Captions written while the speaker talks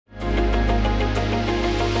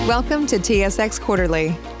Welcome to TSX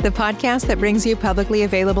Quarterly, the podcast that brings you publicly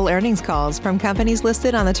available earnings calls from companies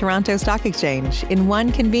listed on the Toronto Stock Exchange in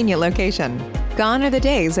one convenient location. Gone are the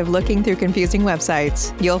days of looking through confusing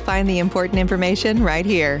websites. You'll find the important information right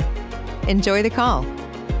here. Enjoy the call.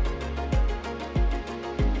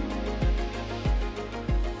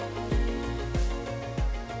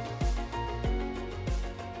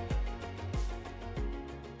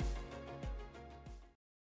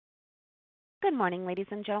 Good morning, ladies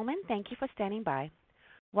and gentlemen. Thank you for standing by.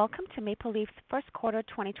 Welcome to Maple Leaf's first quarter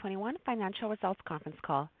 2021 financial results conference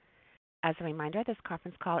call. As a reminder, this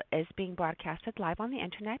conference call is being broadcasted live on the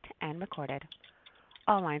internet and recorded.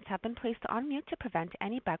 All lines have been placed on mute to prevent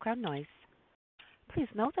any background noise. Please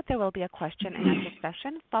note that there will be a question and answer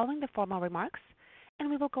session following the formal remarks, and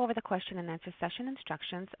we will go over the question and answer session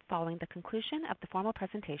instructions following the conclusion of the formal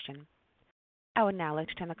presentation. I would now like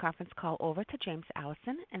to turn the conference call over to James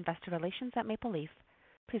Allison, Investor Relations at Maple Leaf.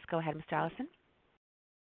 Please go ahead, Mr. Allison.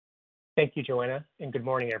 Thank you, Joanna, and good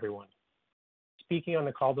morning, everyone. Speaking on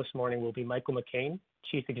the call this morning will be Michael McCain,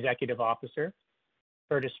 Chief Executive Officer,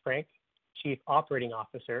 Curtis Frank, Chief Operating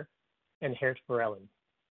Officer, and Geert Verellen,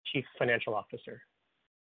 Chief Financial Officer.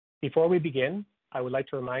 Before we begin, I would like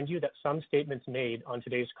to remind you that some statements made on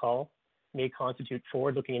today's call may constitute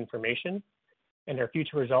forward-looking information, and our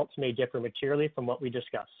future results may differ materially from what we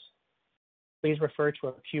discuss. Please refer to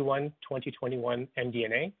our Q1 2021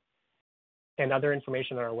 MD&A and other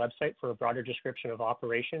information on our website for a broader description of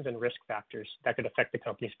operations and risk factors that could affect the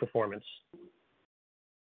company's performance.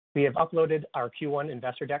 We have uploaded our Q1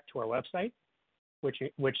 investor deck to our website, which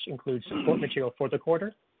includes support material for the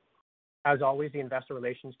quarter. As always, the investor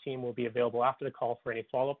relations team will be available after the call for any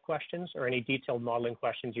follow-up questions or any detailed modeling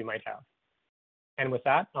questions you might have. And with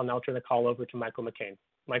that, I'll now turn the call over to Michael McCain.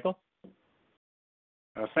 Michael?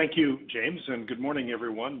 Thank you, James, and good morning,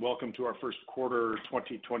 everyone. Welcome to our first quarter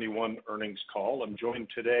 2021 earnings call. I'm joined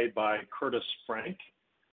today by Curtis Frank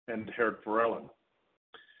and Geert Verellen.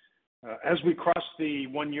 As we cross the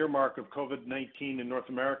one-year mark of COVID-19 in North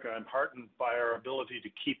America, I'm heartened by our ability to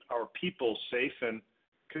keep our people safe and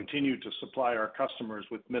continue to supply our customers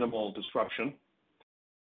with minimal disruption.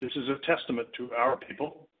 This is a testament to our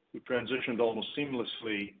people who transitioned almost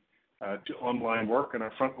seamlessly to online work, and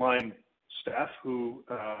our frontline staff who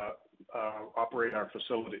operate our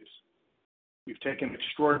facilities. We've taken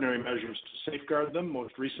extraordinary measures to safeguard them,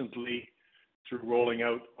 most recently through rolling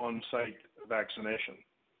out on-site vaccination.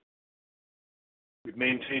 We've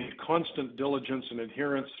maintained constant diligence and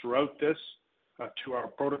adherence throughout this to our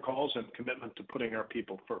protocols and commitment to putting our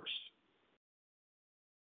people first.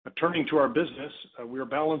 Turning to our business, we are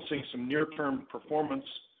balancing some near-term performance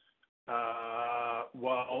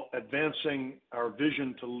while advancing our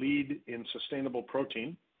vision to lead in sustainable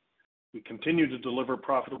protein. We continue to deliver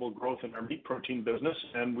profitable growth in our meat protein business,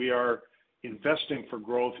 and we are investing for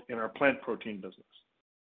growth in our plant protein business.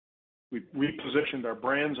 We've repositioned our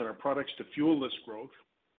brands and our products to fuel this growth,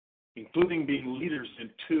 including being leaders in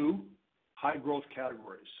two high-growth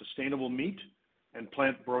categories, sustainable meat and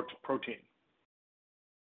plant protein.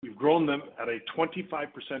 We've grown them at a 25%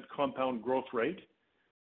 compound growth rate,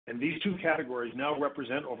 and these two categories now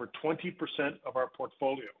represent over 20% of our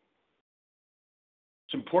portfolio.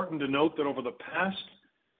 It's important to note that over the past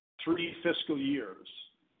 3 fiscal years,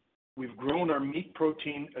 we've grown our meat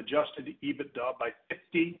protein adjusted EBITDA by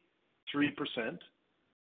 53%,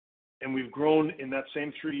 and we've grown in that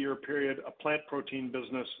same 3-year period a plant protein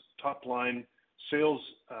business top line sales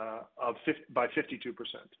by 52%.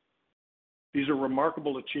 These are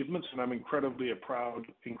remarkable achievements, and I'm incredibly proud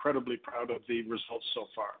of the results so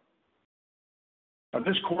far.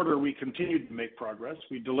 This quarter, we continued to make progress.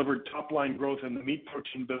 We delivered top-line growth in the meat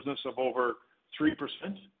protein business of over 3%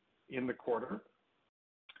 in the quarter,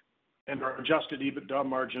 and our adjusted EBITDA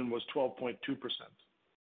margin was 12.2%.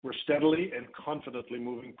 We're steadily and confidently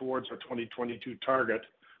moving towards our 2022 target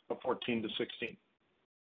of 14 to 16.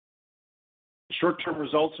 The short-term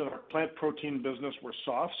results of our plant protein business were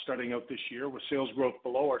soft starting out this year with sales growth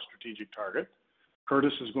below our strategic target.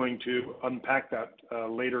 Curtis is going to unpack that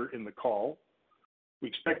later in the call. We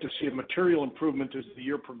expect to see a material improvement as the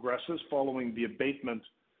year progresses following the abatement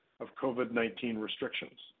of COVID-19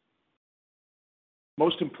 restrictions.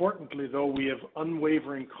 Most importantly, though, we have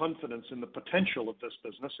unwavering confidence in the potential of this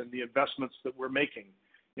business and the investments that we're making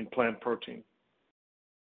in plant protein.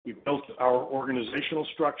 We've built our organizational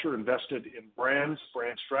structure, invested in brands,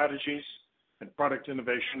 brand strategies, and product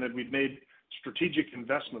innovation, and we've made strategic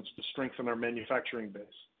investments to strengthen our manufacturing base.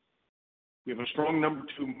 We have a strong number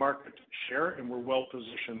 2 market share, and we're well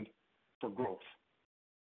positioned for growth.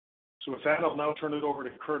 So with that, I'll now turn it over to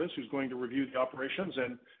Curtis, who's going to review the operations,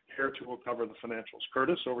 and Geert, who will cover the financials.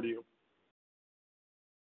 Curtis, over to you.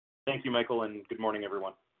 Thank you, Michael, and good morning,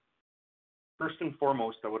 everyone. First and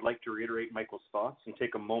foremost, I would like to reiterate Michael's thoughts and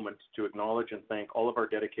take a moment to acknowledge and thank all of our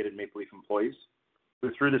dedicated Maple Leaf employees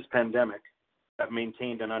who, through this pandemic, have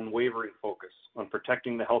maintained an unwavering focus on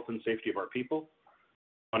protecting the health and safety of our people,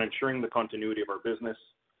 on ensuring the continuity of our business,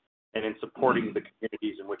 and in supporting the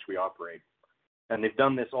communities in which we operate. And they've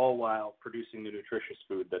done this all while producing the nutritious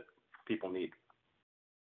food that people need.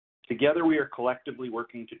 Together, we are collectively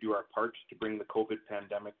working to do our part to bring the COVID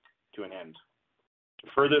pandemic to an end. To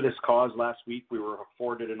further this cause, last week we were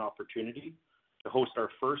afforded an opportunity to host our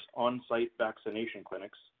first on-site vaccination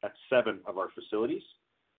clinics at 7 of our facilities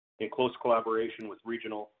in close collaboration with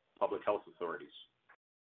regional public health authorities.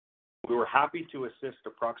 We were happy to assist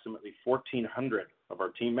approximately 1,400 of our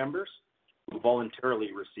team members who voluntarily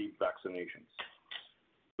received vaccinations.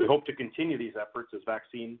 We hope to continue these efforts as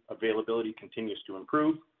vaccine availability continues to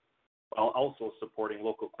improve, while also supporting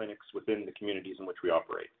local clinics within the communities in which we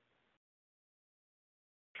operate.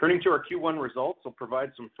 Turning to our Q1 results, I'll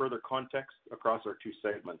provide some further context across our two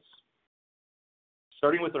segments.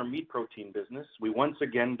 Starting with our meat protein business, we once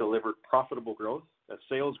again delivered profitable growth as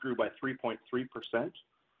sales grew by 3.3%,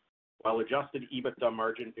 while adjusted EBITDA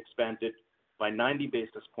margin expanded by 90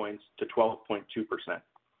 basis points to 12.2%.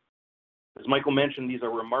 As Michael mentioned, these are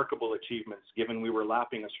remarkable achievements given we were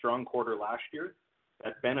lapping a strong quarter last year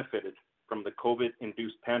that benefited from the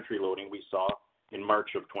COVID-induced pantry loading we saw in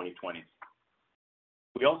March of 2020.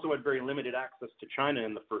 We also had very limited access to China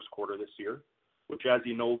in the first quarter this year, which, as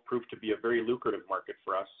you know, proved to be a very lucrative market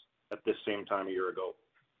for us at this same time a year ago.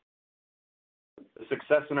 The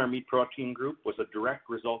success in our meat protein group was a direct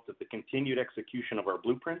result of the continued execution of our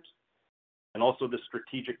blueprint and also the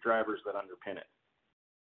strategic drivers that underpin it.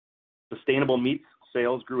 Sustainable meats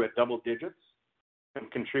sales grew at double digits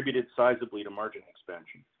and contributed sizably to margin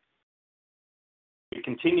expansion. We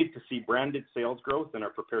continued to see branded sales growth in our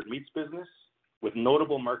prepared meats business, with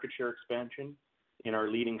notable market share expansion in our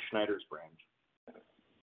leading Schneider's brand.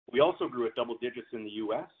 We also grew at double digits in the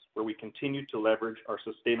U.S., where we continued to leverage our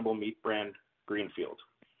sustainable meat brand, Greenfield.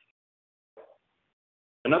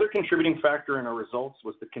 Another contributing factor in our results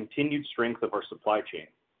was the continued strength of our supply chain.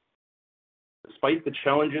 Despite the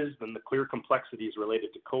challenges and the clear complexities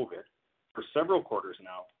related to COVID, for several quarters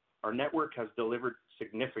now, our network has delivered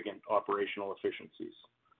significant operational efficiencies.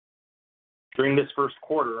 During this first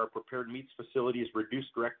quarter, our prepared meats facilities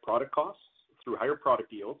reduced direct product costs through higher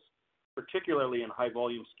product yields, particularly in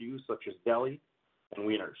high-volume SKUs such as deli and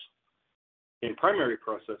wieners. In primary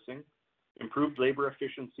processing, improved labor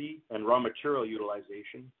efficiency and raw material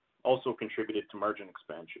utilization also contributed to margin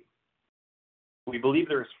expansion. We believe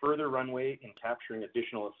there is further runway in capturing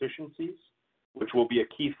additional efficiencies, which will be a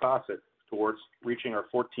key facet towards reaching our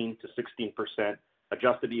 14 to 16%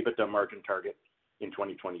 adjusted EBITDA margin target in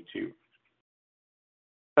 2022.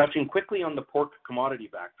 Touching quickly on the pork commodity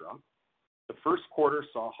backdrop, the first quarter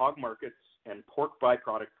saw hog markets and pork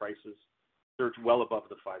byproduct prices surge well above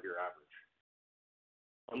the 5-year average.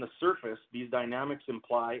 On the surface, these dynamics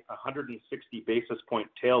imply a 160 basis point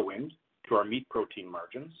tailwind to our meat protein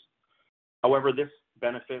margins. However, this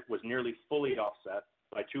benefit was nearly fully offset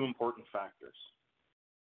by two important factors.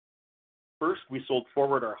 First, we sold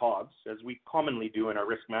forward our hogs, as we commonly do in our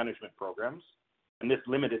risk management programs, and this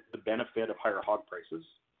limited the benefit of higher hog prices.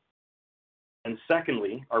 And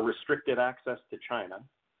secondly, our restricted access to China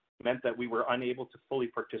meant that we were unable to fully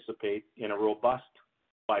participate in a robust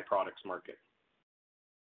byproducts market.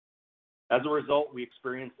 As a result, we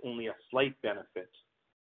experienced only a slight benefit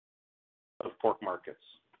of pork markets.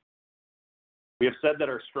 We have said that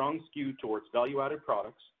our strong skew towards value-added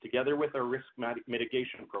products, together with our risk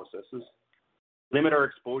mitigation processes, limit our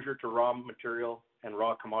exposure to raw material and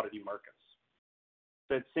raw commodity markets.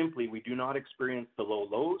 Said simply, we do not experience the low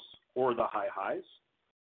lows or the high highs,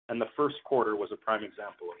 and the first quarter was a prime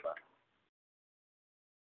example of that.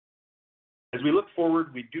 As we look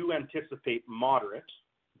forward, we do anticipate moderate,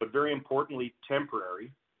 but very importantly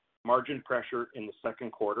temporary, margin pressure in the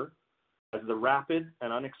second quarter as the rapid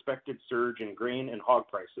and unexpected surge in grain and hog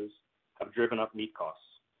prices have driven up meat costs.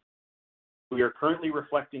 We are currently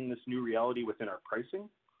reflecting this new reality within our pricing,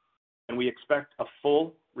 and we expect a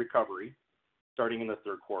full recovery starting in the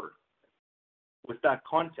third quarter. With that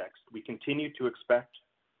context, we continue to expect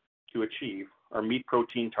to achieve our meat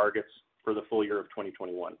protein targets for the full year of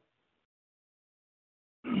 2021.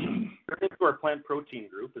 Turning to our plant protein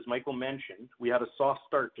group, as Michael mentioned, we had a soft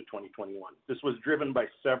start to 2021. This was driven by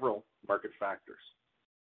several market factors.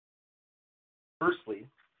 Firstly,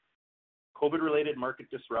 COVID-related market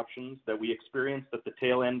disruptions that we experienced at the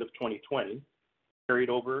tail end of 2020 carried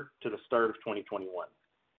over to the start of 2021.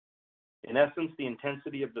 In essence, the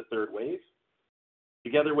intensity of the third wave,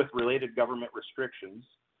 together with related government restrictions,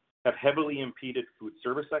 have heavily impeded food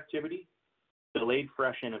service activity, delayed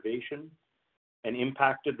fresh innovation, and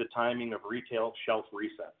impacted the timing of retail shelf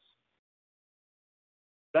resets.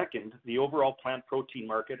 Second, the overall plant protein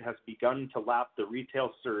market has begun to lap the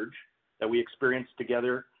retail surge that we experienced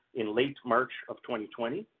together in late March of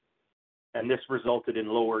 2020, and this resulted in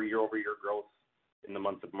lower year-over-year growth in the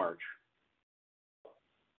month of March.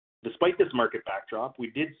 Despite this market backdrop,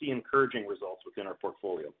 we did see encouraging results within our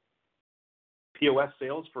portfolio. POS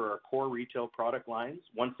sales for our core retail product lines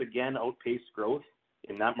once again outpaced growth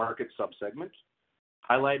in that market subsegment,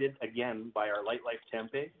 highlighted again by our Light Life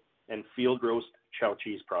Tempeh and field roast chow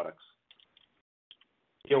cheese products.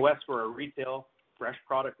 POS for our retail fresh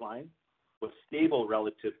product line was stable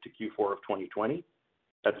relative to Q4 of 2020,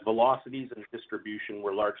 as velocities and distribution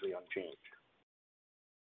were largely unchanged.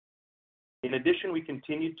 In addition, we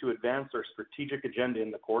continued to advance our strategic agenda in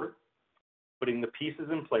the quarter, putting the pieces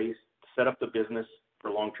in place to set up the business for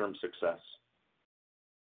long-term success.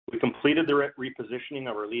 We completed the repositioning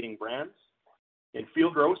of our leading brands. In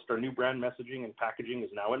field roast, our new brand messaging and packaging is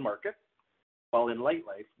now in market, while in Light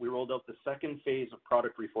Life, we rolled out the second phase of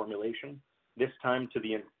product reformulation, this time to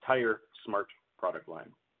the entire Smart product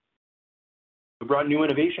line. We brought new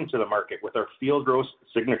innovation to the market with our field roast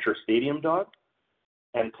signature Stadium Dog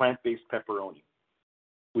and plant-based pepperoni.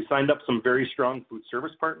 We signed up some very strong food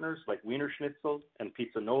service partners like Wiener Schnitzel and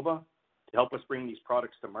Pizza Nova to help us bring these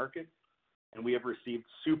products to market, and we have received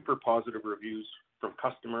super positive reviews from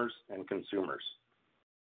customers and consumers.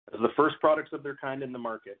 As the first products of their kind in the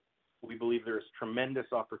market, we believe there is tremendous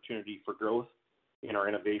opportunity for growth in our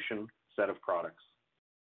innovation set of products.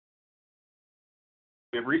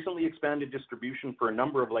 We have recently expanded distribution for a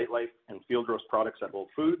number of Light Life and field roast products at Whole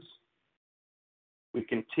Foods. We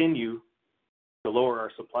continue to lower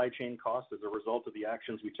our supply chain costs as a result of the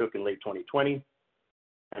actions we took in late 2020.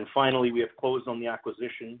 And finally, we have closed on the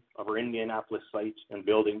acquisition of our Indianapolis site and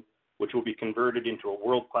building, which will be converted into a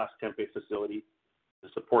world-class tempeh facility to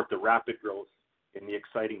support the rapid growth in the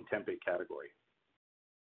exciting tempeh category.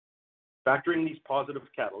 Factoring these positive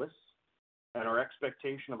catalysts and our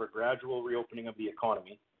expectation of a gradual reopening of the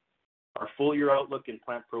economy, our full-year outlook in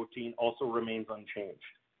plant protein also remains unchanged.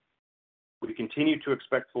 We continue to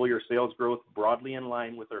expect full-year sales growth broadly in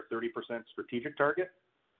line with our 30% strategic target,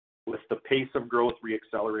 with the pace of growth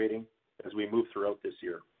reaccelerating as we move throughout this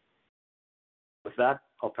year. With that,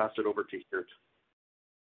 I'll pass it over to Geert.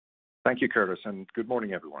 Thank you, Curtis, and good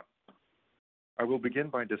morning, everyone. I will begin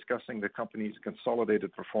by discussing the company's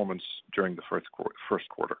consolidated performance during the first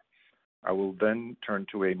quarter. I will then turn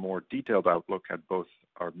to a more detailed outlook at both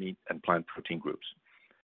our meat and plant protein groups.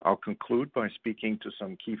 I'll conclude by speaking to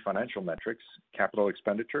some key financial metrics, capital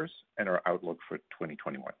expenditures, and our outlook for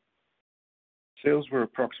 2021. Sales were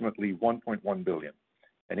approximately $1.1 billion,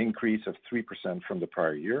 an increase of 3% from the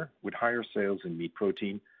prior year, with higher sales in meat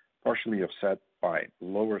protein, partially offset by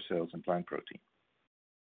lower sales in plant protein.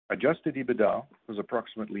 Adjusted EBITDA was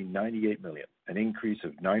approximately $98 million, an increase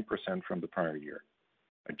of 9% from the prior year.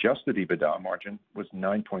 Adjusted EBITDA margin was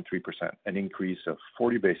 9.3%, an increase of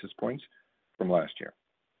 40 basis points from last year.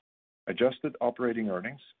 Adjusted operating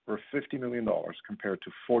earnings were $50 million compared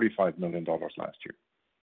to $45 million last year.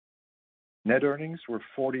 Net earnings were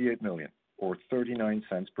 $48 million, or 39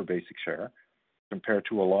 cents per basic share, compared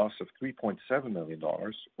to a loss of $3.7 million,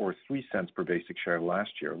 or 3 cents per basic share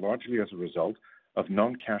last year, largely as a result of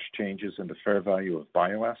non-cash changes in the fair value of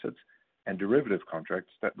bioassets and derivative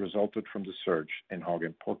contracts that resulted from the surge in hog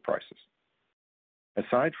and pork prices.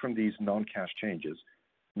 Aside from these non-cash changes,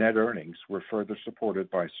 net earnings were further supported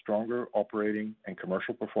by stronger operating and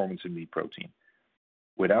commercial performance in meat protein.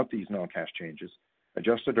 Without these non-cash changes,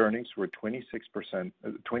 adjusted earnings were 26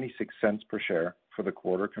 cents per share for the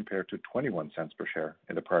quarter compared to 21 cents per share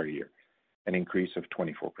in the prior year, an increase of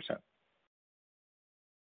 24%.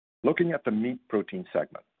 Looking at the meat protein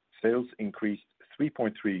segment, sales increased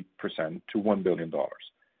 3.3% to $1 billion,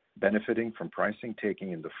 benefiting from pricing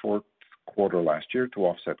taken in the fourth quarter last year to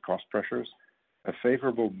offset cost pressures, a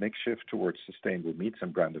favorable mix shift towards sustainable meats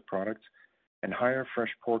and branded products, and higher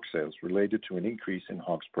fresh pork sales related to an increase in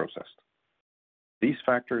hogs processed. These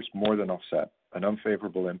factors more than offset an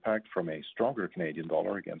unfavorable impact from a stronger Canadian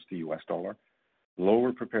dollar against the US dollar,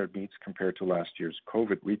 lower prepared meats compared to last year's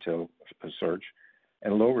COVID retail surge,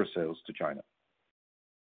 and lower sales to China.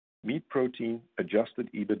 Meat protein adjusted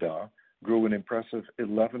EBITDA grew an impressive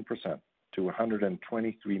 11% to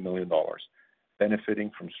 $123 million,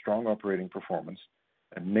 benefiting from strong operating performance,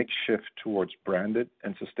 a mix shift towards branded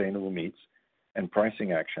and sustainable meats, and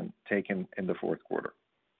pricing action taken in the fourth quarter.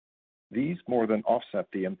 These more than offset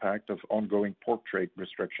the impact of ongoing pork trade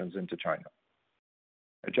restrictions into China.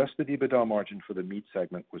 Adjusted EBITDA margin for the meat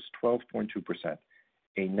segment was 12.2%,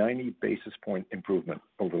 a 90 basis point improvement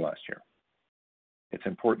over last year. It's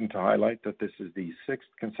important to highlight that this is the sixth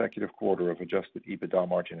consecutive quarter of adjusted EBITDA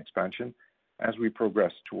margin expansion as we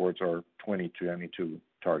progress towards our 2022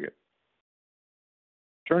 target.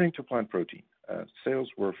 Turning to plant protein, sales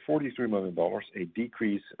were $43 million, a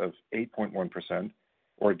decrease of 8.1%,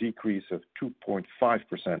 or a decrease of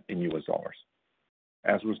 2.5% in US dollars.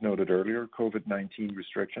 As was noted earlier, COVID-19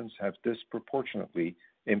 restrictions have disproportionately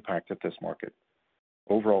impacted this market.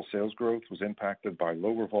 Overall sales growth was impacted by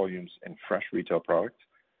lower volumes in fresh retail products,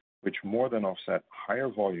 which more than offset higher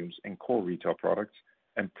volumes in core retail products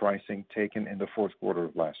and pricing taken in the fourth quarter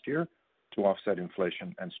of last year to offset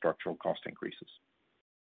inflation and structural cost increases.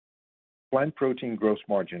 Plant protein gross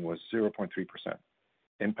margin was 0.3%,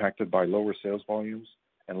 impacted by lower sales volumes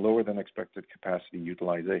and lower than expected capacity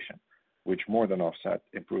utilization, which more than offset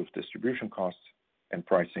improved distribution costs and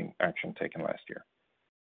pricing action taken last year.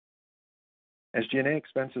 SG&A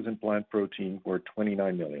expenses in plant protein were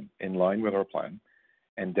 $29 million, in line with our plan,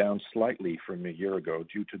 and down slightly from a year ago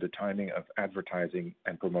due to the timing of advertising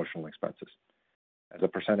and promotional expenses. As a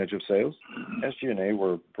percentage of sales, SG&A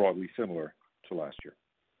were broadly similar to last year.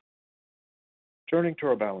 Turning to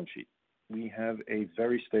our balance sheet, we have a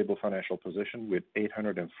very stable financial position with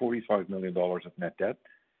 $845 million of net debt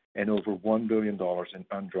and over $1 billion in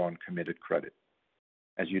undrawn committed credit.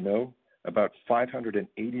 As you know, about $580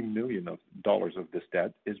 million of this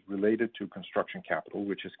debt is related to construction capital,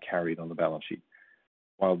 which is carried on the balance sheet.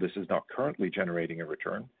 While this is not currently generating a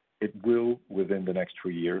return, it will within the next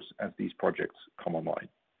 3 years as these projects come online.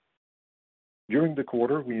 During the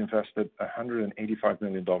quarter, we invested $185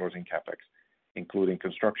 million in CapEx, including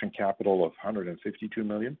construction capital of $152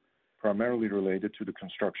 million, primarily related to the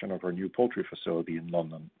construction of our new poultry facility in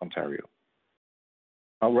London, Ontario.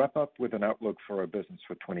 I'll wrap up with an outlook for our business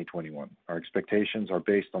for 2021. Our expectations are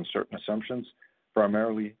based on certain assumptions,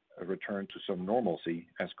 primarily a return to some normalcy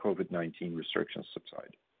as COVID-19 restrictions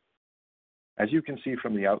subside. As you can see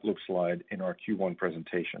from the outlook slide in our Q1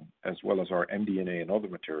 presentation, as well as our MD&A and other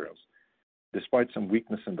materials, despite some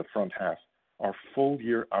weakness in the front half, our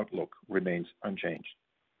full-year outlook remains unchanged.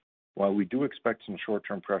 While we do expect some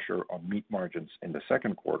short-term pressure on meat margins in the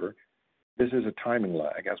second quarter, this is a timing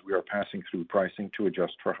lag as we are passing through pricing to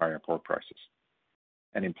adjust for higher pork prices.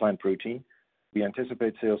 And in plant protein, we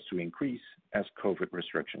anticipate sales to increase as COVID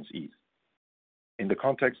restrictions ease. In the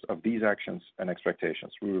context of these actions and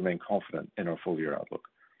expectations, we remain confident in our full-year outlook.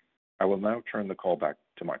 I will now turn the call back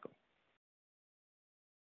to Michael.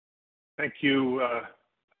 Thank you,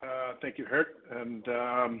 Geert and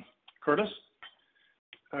Curtis.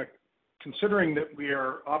 Considering that we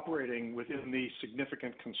are operating within the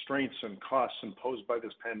significant constraints and costs imposed by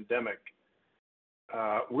this pandemic,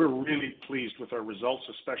 we're really pleased with our results,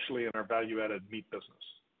 especially in our value-added meat business.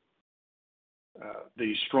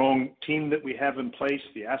 The strong team that we have in place,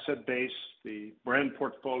 the asset base, the brand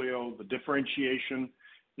portfolio, the differentiation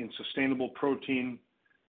in sustainable protein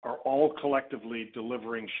are all collectively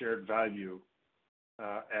delivering shared value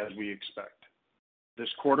as we expect. This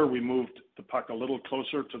quarter, we moved the puck a little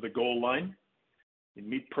closer to the goal line. In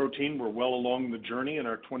meat protein, we're well along the journey, and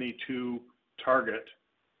our 22 target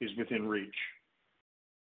is within reach.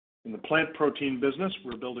 In the plant protein business,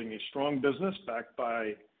 we're building a strong business backed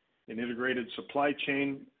by an integrated supply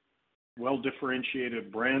chain,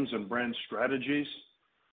 well-differentiated brands and brand strategies,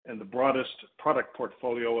 and the broadest product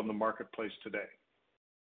portfolio in the marketplace today.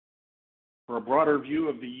 For a broader view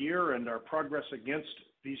of the year and our progress against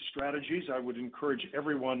these strategies, I would encourage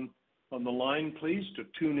everyone on the line, please, to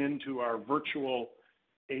tune in to our virtual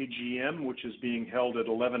AGM, which is being held at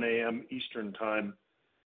 11 a.m. Eastern Time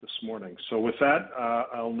this morning. So with that,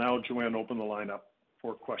 I'll now, Joanne, open the line up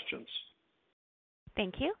for questions.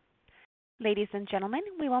 Thank you. Ladies and gentlemen,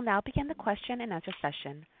 we will now begin the question and answer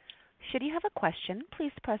session. Should you have a question,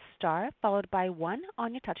 please press star followed by 1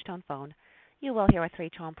 on your touchtone phone. You will hear a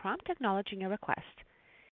 3-tone prompt acknowledging your request.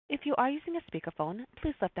 If you are using a speakerphone,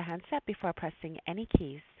 please lift the handset before pressing any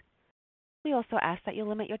keys. We also ask that you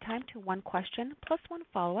limit your time to 1 question plus 1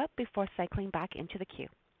 follow-up before cycling back into the queue.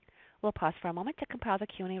 We'll pause for a moment to compile the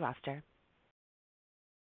Q&A roster.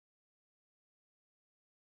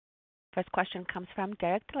 First question comes from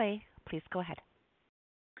Derek Dley. Please go ahead.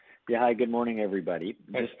 Yeah, hi, good morning, everybody.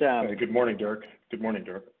 Good morning, Derek. Good morning,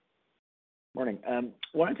 Derek. Morning.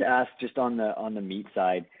 Wanted to ask just on the meat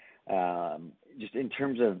side, just in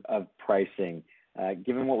terms of pricing,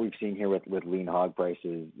 Given what we've seen here with lean hog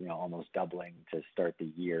prices, almost doubling to start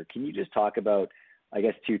the year, can you just talk about, I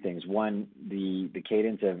guess, two things? One, the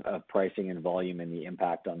cadence of pricing and volume and the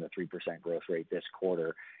impact on the 3% growth rate this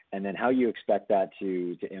quarter, and then how you expect that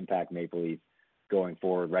to impact Maple Leaf going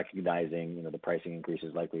forward, recognizing the pricing increase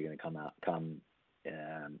is likely going to come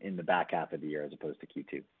in the back half of the year as opposed to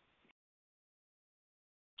Q2.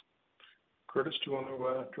 Curtis, do you want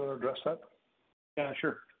to address that? Yeah,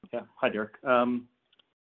 sure. Yeah. Hi, Derek. I'll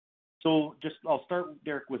start,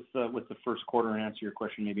 Derek, with the first quarter and answer your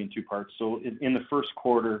question maybe in two parts. So in the first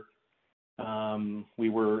quarter, we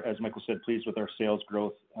were, as Michael said, pleased with our sales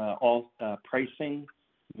growth. All pricing,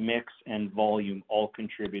 mix, and volume all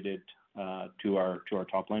contributed to our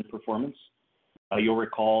top line performance. You'll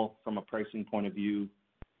recall from a pricing point of view,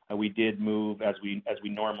 we did move as we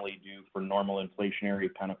normally do for normal inflationary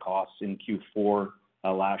kind of costs in Q4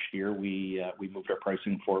 last year. We moved our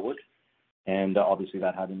pricing forward, and obviously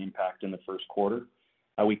that had an impact in the first quarter.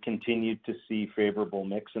 We continued to see favorable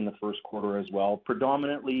mix in the first quarter as well,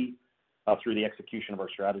 predominantly through the execution of our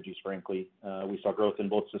strategies. Frankly, we saw growth in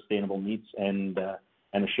both sustainable meats and a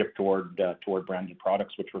shift toward branded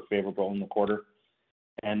products, which were favorable in the quarter.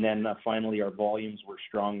 And then finally, our volumes were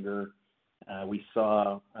stronger. We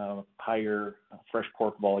saw higher fresh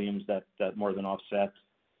pork volumes that more than offset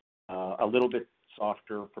a little bit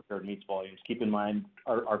softer prepared meats volumes. Keep in mind,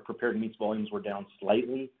 our prepared meats volumes were down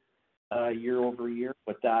slightly year over year,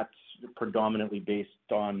 but that's predominantly based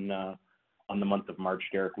on the month of March,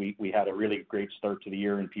 Derek. We had a really great start to the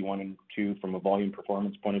year in P1 and 2 from a volume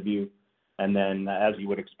performance point of view. And then, as you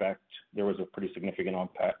would expect, there was a pretty significant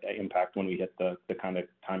impact when we hit the kind of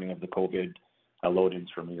timing of the COVID load-ins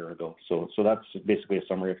from a year ago. So that's basically a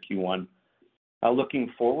summary of Q1.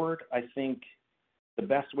 Looking forward, I think the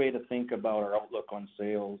best way to think about our outlook on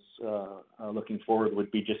sales looking forward would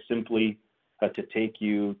be just simply to take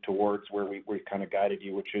you towards where we kind of guided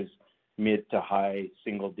you, which is mid to high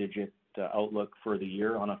single-digit outlook for the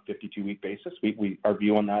year on a 52-week basis. Our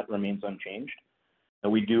view on that remains unchanged.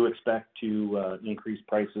 We do expect to increase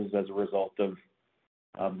prices as a result of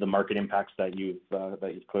the market impacts that you've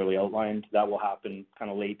clearly outlined. That will happen kind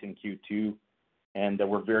of late in Q2, and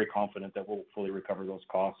we're very confident that we'll fully recover those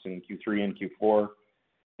costs in Q3 and Q4.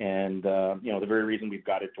 And the very reason we've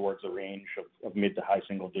got it towards a range of mid to high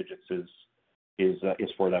single digits is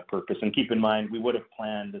for that purpose. And keep in mind, we would have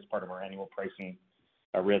planned as part of our annual pricing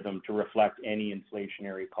rhythm to reflect any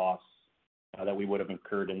inflationary costs that we would have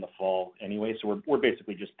incurred in the fall anyway. So we're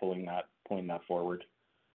basically just pulling that forward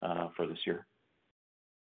for this year.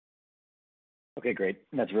 Okay, great.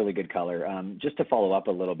 That's really good color. Just to follow up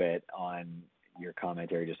a little bit on your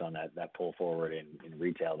commentary just on that pull forward in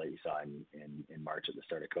retail that you saw in March at the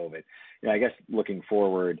start of COVID. I guess looking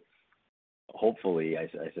forward, hopefully, I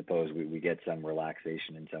suppose we get some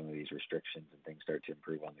relaxation in some of these restrictions and things start to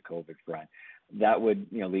improve on the COVID front. That would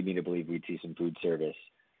lead me to believe we'd see some food service,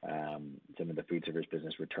 some of the food service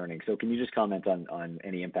business returning. So can you just comment on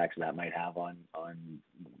any impacts that might have on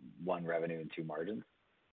one, revenue, and two, margins?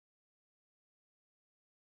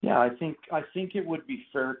 Yeah, I think it would be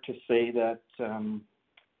fair to say that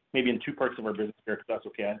maybe in two parts of our business here, if that's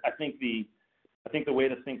okay. I think the way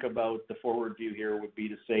to think about the forward view here would be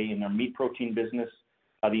to say in our meat protein business,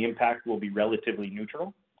 the impact will be relatively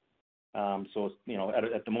neutral. So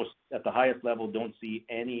at the highest level, don't see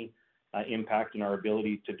any impact in our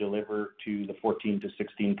ability to deliver to the 14 to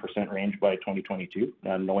 16% range by 2022.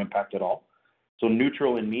 No impact at all. So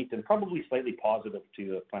neutral in meat and probably slightly positive to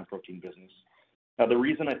the plant protein business. Now, the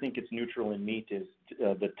reason I think it's neutral in meat is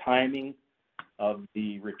the timing of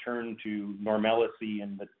the return to normalcy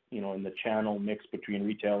in the channel mix between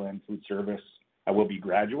retail and food service will be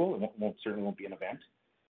gradual. It certainly won't be an event.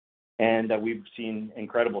 And we've seen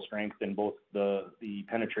incredible strength in both the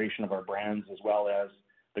penetration of our brands as well as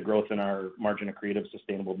the growth in our margin accretive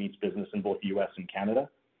sustainable meats business in both U.S. and Canada.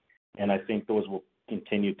 And I think those will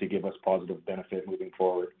continue to give us positive benefit moving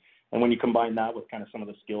forward. And when you combine that with kind of some of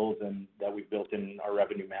the skills that we've built in our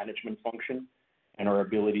revenue management function and our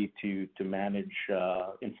ability to manage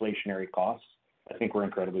inflationary costs, I think we're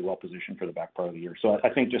incredibly well positioned for the back part of the year. So I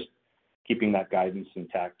think just keeping that guidance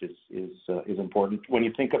intact is important. When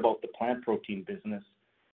you think about the plant protein business,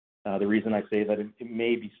 the reason I say that it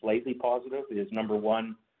may be slightly positive is, number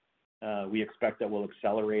one, we expect that we'll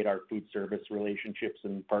accelerate our food service relationships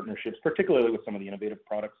and partnerships, particularly with some of the innovative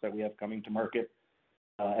products that we have coming to market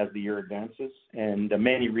as the year advances. And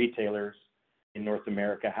many retailers in North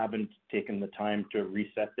America haven't taken the time to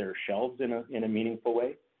reset their shelves in a meaningful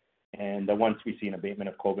way. And once we see an abatement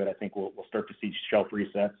of COVID, I think we'll start to see shelf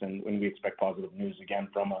resets, and we expect positive news again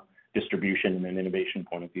from a distribution and an innovation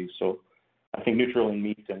point of view. So I think neutral in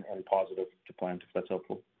meat and positive to plant, if that's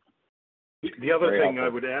helpful. The other Very thing helpful. I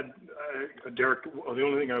would add, Derek, the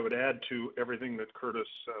only thing I would add to everything that Curtis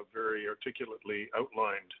very articulately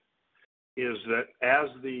outlined is that as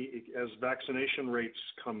vaccination rates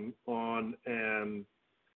come on and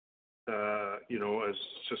as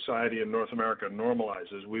society in North America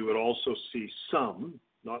normalizes, we would also see some,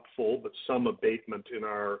 not full, but some abatement in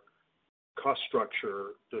our cost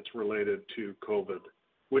structure that's related to COVID,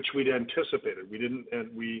 which we'd anticipated. We didn't,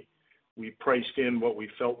 and we priced in what we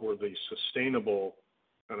felt were the sustainable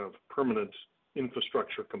kind of permanent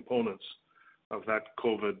infrastructure components of that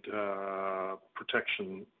COVID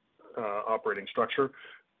protection operating structure.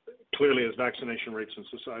 Clearly, as vaccination rates in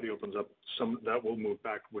society opens up, some that will move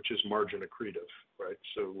back, which is margin accretive, right?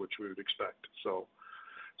 So, which we would expect. So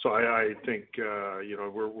I think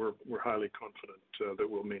we're highly confident that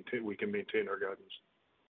we can maintain our guidance.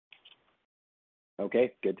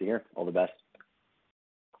 Okay, good to hear. All the best.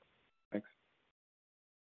 Thanks.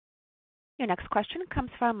 Your next question comes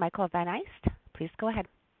from Michael Van Eist. Please go ahead.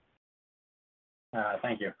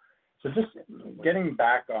 Thank you. So just getting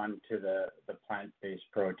back onto the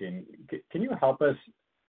plant-based protein, can you help us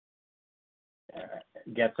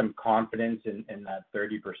get some confidence in that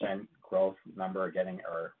 30% growth number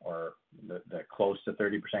or the close to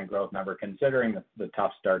 30% growth number, considering the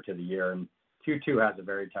tough start to the year? And Q2 has a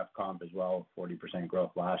very tough comp as well, 40%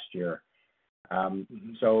 growth last year.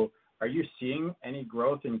 So are you seeing any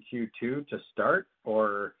growth in Q2 to start,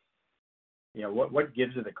 or what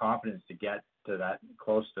gives you the confidence to get to that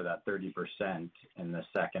close to that 30% in the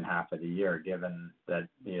second half of the year, given that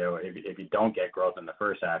if you don't get growth in the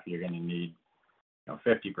first half, you're going to need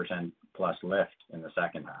 50% plus lift in the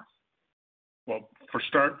second half? Well, for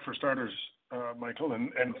starters, Michael,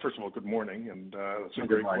 and first of all, good morning, and that's a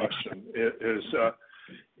great question. The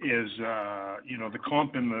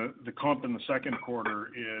comp in the second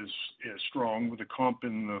quarter is strong. With the comp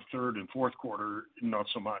in the third and fourth quarter, not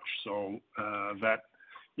so much. So that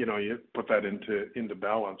you put that into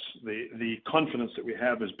balance. The confidence that we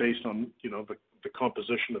have is based on the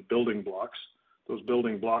composition of building blocks. Those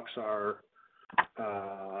building blocks are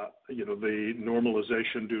the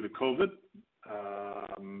normalization due to COVID.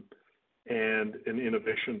 And an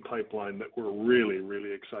innovation pipeline that we're really,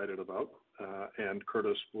 really excited about. And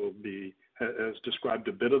Curtis has described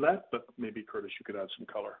a bit of that, but maybe Curtis, you could add some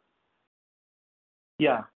color.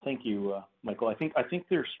 Yeah, thank you, Michael. I think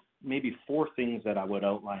there's maybe four things that I would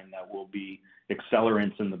outline that will be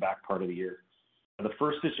accelerants in the back part of the year. The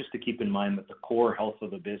first is just to keep in mind that the core health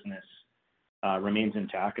of the business remains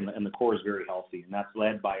intact, and the core is very healthy, and that's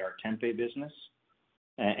led by our tempeh business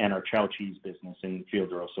and our chow cheese business in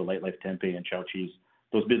field roast, so Light Life Tempeh and chow cheese.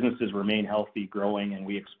 Those businesses remain healthy, growing, and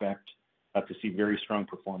we expect to see very strong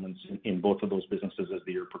performance in both of those businesses as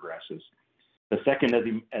the year progresses. The second,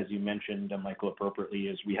 as you mentioned, Michael, appropriately,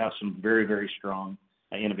 is we have some very, very strong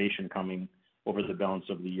innovation coming over the balance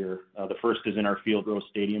of the year. The first is in our field roast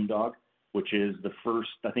stadium dog, which is the first,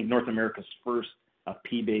 I think, North America's first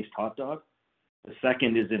pea-based hot dog. The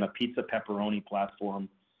second is in a pizza pepperoni platform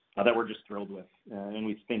that we're just thrilled with, and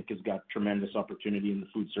we think has got tremendous opportunity in the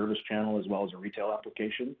food service channel as well as a retail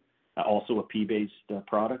application, also a pea-based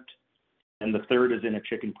product. And the third is in a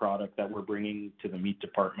chicken product that we're bringing to the meat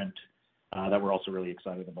department that we're also really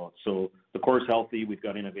excited about. So the core is healthy. We've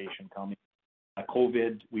got innovation coming.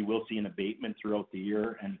 COVID, we will see an abatement throughout the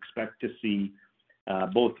year and expect to see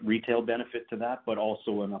both retail benefit to that, but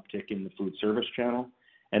also an uptick in the food service channel.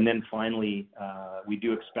 And then finally, we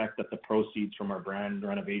do expect that the proceeds from our brand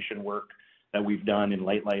renovation work that we've done in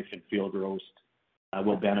Light Life and field roast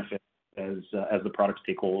will benefit as the products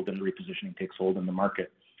take hold and the repositioning takes hold in the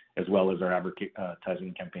market, as well as our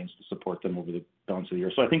advertising campaigns to support them over the balance of the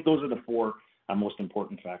year. So I think those are the four most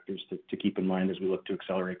important factors to keep in mind as we look to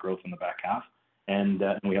accelerate growth in the back half, and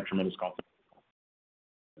we have tremendous confidence.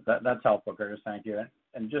 That's helpful, Curtis. Thank you.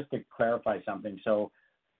 And just to clarify something, so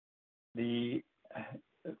the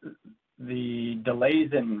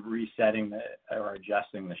delays in resetting or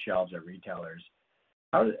adjusting the shelves at retailers,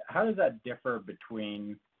 how does that differ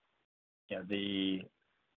between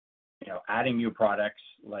adding new products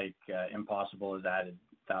like Impossible has added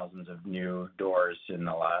thousands of new doors in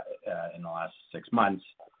the last 6 months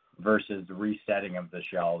versus the resetting of the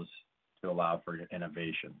shelves to allow for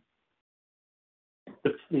innovation?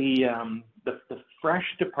 The fresh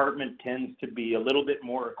department tends to be a little bit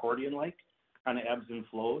more accordion-like, kind of ebbs and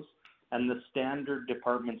flows, and the standard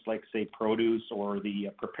departments like, say, produce or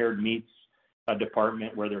the prepared meats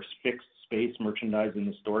department where there's fixed space merchandise in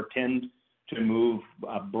the store tend to move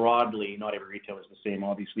broadly. Not every retailer is the same,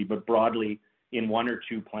 obviously, but broadly in 1 or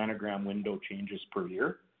 2 planogram window changes per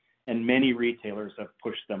year. and many retailers have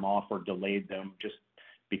pushed them off or delayed them just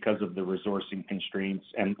because of the resourcing constraints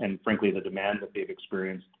and frankly the demand that they've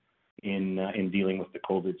experienced in dealing with the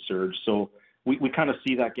COVID surge. So we kind of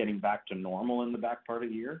see that getting back to normal in the back part of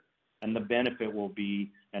the year, and the benefit will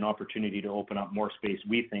be an opportunity to open up more space,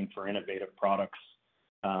 we think, for innovative products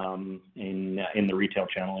in the retail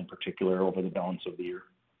channel in particular over the balance of the year.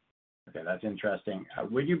 Okay, that's interesting.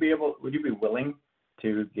 Would you be willing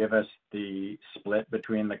to give us the split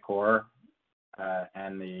between the core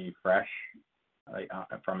and the fresh,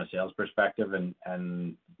 from a sales perspective,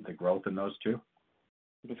 and the growth in those two?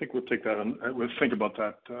 I think we'll take that and we'll think about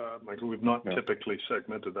that, Michael. We've not typically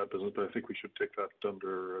segmented that business, but I think we should take that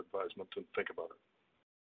under advisement and think about it.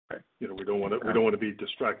 Okay. We don't want to be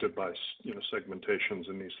distracted by segmentations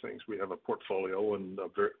in these things. We have a portfolio and the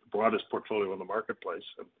broadest portfolio in the marketplace,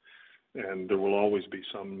 and there will always be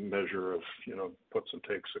some measure of puts and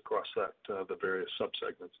takes across that the various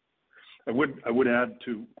subsegments. I would add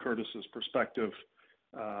to Curtis's perspective,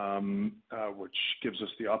 which gives us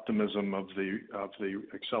the optimism of the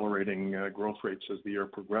accelerating growth rates as the year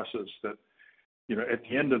progresses, that at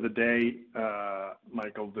the end of the day,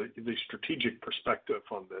 Michael, the strategic perspective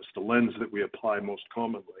on this, the lens that we apply most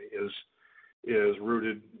commonly is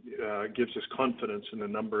rooted, gives us confidence in a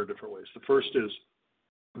number of different ways. The first is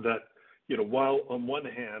that while on one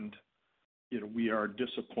hand we are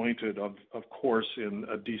disappointed of course in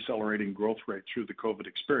a decelerating growth rate through the COVID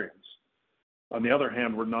experience, on the other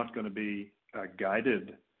hand, we're not going to be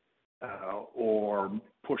guided or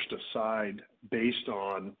pushed aside based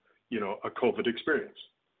on a COVID experience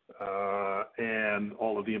and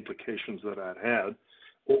all of the implications that had,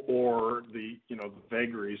 or the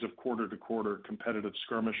vagaries of quarter-to-quarter competitive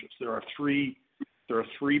skirmishes. There are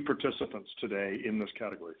three participants today in this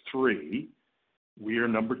category. Three. We are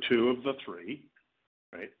number 2 of the 3.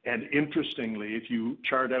 Right. And interestingly, if you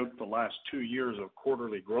chart out the last 2 years of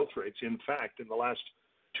quarterly growth rates, in fact, in the last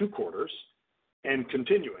 2 quarters and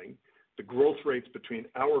continuing, the growth rates between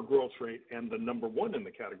our growth rate and the number 1 in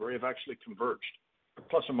the category have actually converged,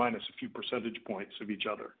 plus or minus a few percentage points of each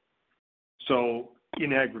other. So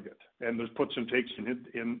in aggregate, and there's puts and takes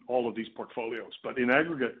in all of these portfolios, but in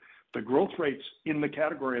aggregate, the growth rates in the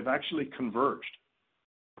category have actually converged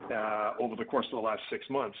over the course of the last 6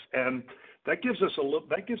 months, and that gives us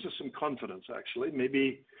some confidence. Actually,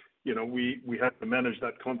 maybe we have to manage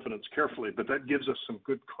that confidence carefully, but that gives us some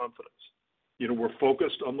good confidence. We're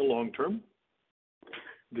focused on the long term.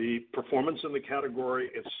 The performance in the category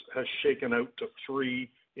has shaken out to 3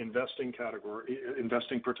 investing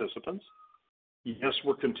participants. Yes,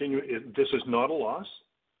 we're continuing. This is not a loss.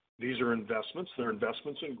 These are investments. They're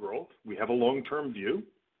investments in growth. We have a long-term view.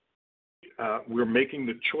 We're making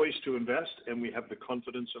the choice to invest, and we have the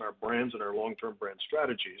confidence in our brands and our long-term brand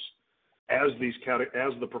strategies. As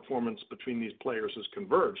the performance between these players has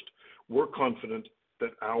converged, we're confident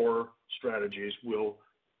that our strategies will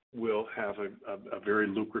have a very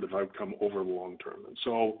lucrative outcome over the long term. And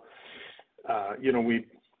so,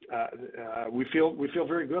 we feel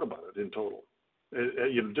very good about it in total.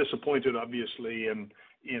 Disappointed, obviously,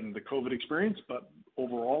 in the COVID experience, but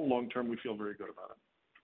overall, long term, we feel very good about it.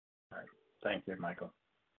 All right. Thank you, Michael.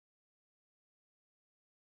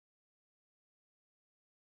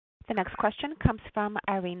 The next question comes from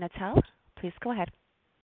Irene Nattel. Please go ahead.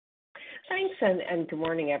 Thanks, and good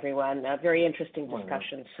morning, everyone. A very interesting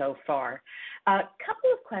discussion so far.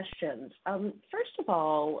 Couple of questions. First of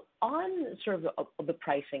all, on sort of the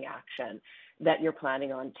pricing action that you're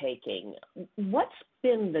planning on taking, what's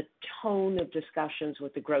been the tone of discussions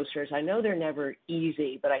with the grocers? I know they're never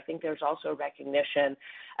easy, but I think there's also recognition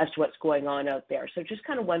as to what's going on out there. So just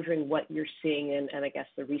kind of wondering what you're seeing and I guess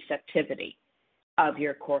the receptivity of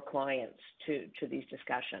your core clients to these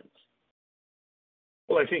discussions.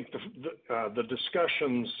 Well, I think the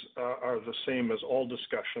discussions are the same as all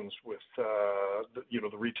discussions with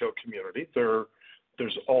the retail community.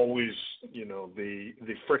 There's always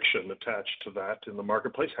the friction attached to that in the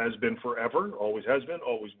marketplace. Has been forever, always has been,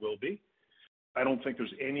 always will be. I don't think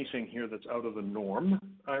there's anything here that's out of the norm,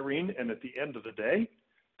 Irene. And at the end of the day,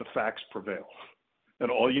 the facts prevail.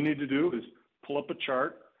 And all you need to do is pull up a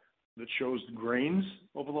chart that shows the grains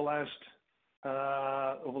over the last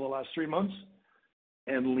 3 months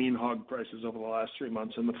and lean hog prices over the last 3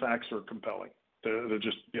 months, and the facts are compelling. They're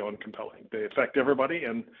just beyond compelling. They affect everybody,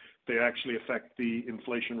 and they actually affect the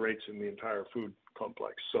inflation rates in the entire food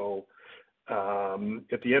complex. So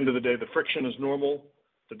at the end of the day, the friction is normal,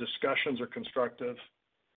 the discussions are constructive,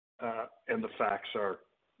 and the facts are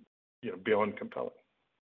beyond compelling.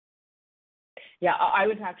 Yeah, I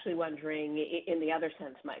was actually wondering in the other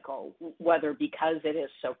sense, Michael, whether because it is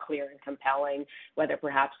so clear and compelling, whether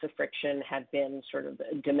perhaps the friction had been sort of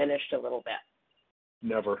diminished a little bit.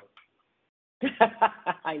 Never.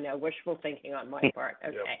 I know, wishful thinking on my part.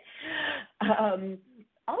 Okay. Yep.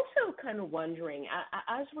 Also, kind of wondering,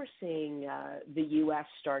 as we're seeing the U.S.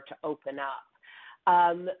 start to open up,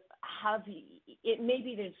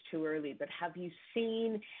 maybe it's too early, but have you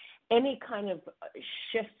seen any kind of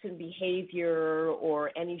shifts in behavior or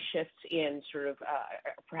any shifts in sort of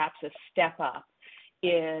perhaps a step up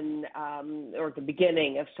in or the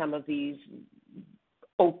beginning of some of these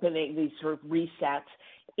these sort of resets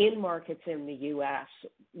in markets in the U.S.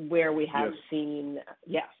 where we have seen,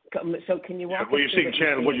 yes. So can you walk us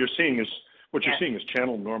through what you're seeing is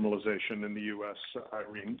channel normalization in the U.S.,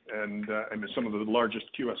 Irene, and some of the largest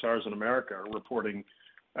QSRs in America are reporting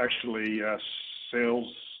actually sales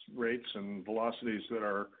rates and velocities that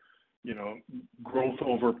are, growth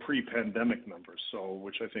over pre-pandemic numbers. So,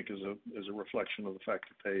 which I think is a reflection of the fact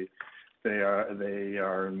that they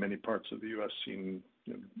are in many parts of the U.S. seeing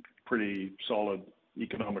pretty solid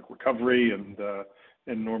economic recovery and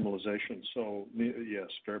normalization. So yes,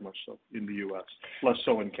 very much so in the U.S. Less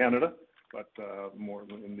so in Canada, but more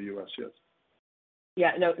in the U.S. Yes.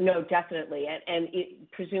 Yeah, no, definitely, and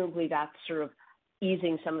presumably that's sort of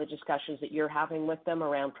easing some of the discussions that you're having with them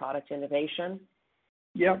around product innovation.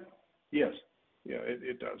 Yeah. Yes. Yeah,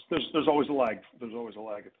 it does. There's always a lag. There's always a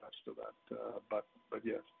lag attached to that. But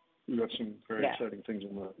yes, we've got some very exciting things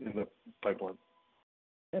in the pipeline.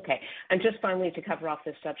 Okay, and just finally to cover off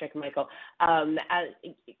this subject, Michael,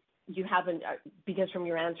 you haven't, because from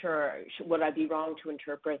your answer, would I be wrong to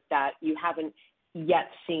interpret that you haven't yet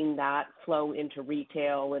seen that flow into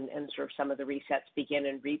retail and sort of some of the resets begin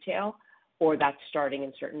in retail, or that's starting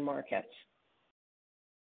in certain markets?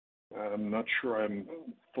 I'm not sure I'm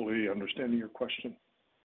fully understanding your question.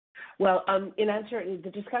 Well, in answer,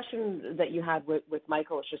 the discussion that you had with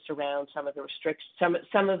Michael was just around some of the restrictions,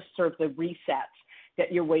 some of sort of the resets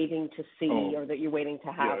that you're waiting to see or that you're waiting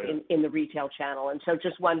to have in the retail channel. And so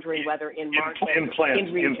just wondering whether in market, implant,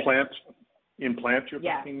 you're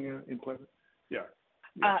talking implant? Yeah.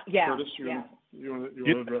 Curtis, you want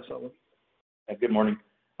to address that one? Good morning.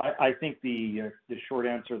 I think the short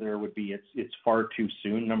answer there would be it's far too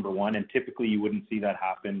soon, number one, and typically you wouldn't see that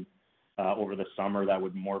happen over the summer. That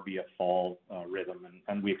would more be a fall rhythm,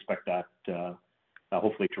 and we expect that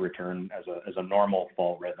hopefully to return as a normal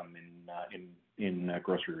fall rhythm in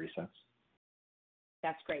grocery resets.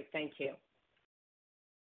 That's great. Thank you.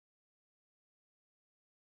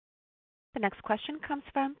 The next question comes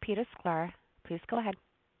from Peter Sklar. Please go ahead.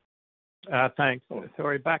 Thanks.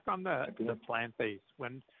 Sorry, back on the plant-based.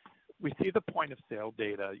 When we see the point of sale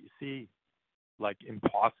data, you see like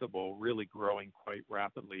Impossible really growing quite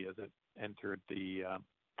rapidly as it entered the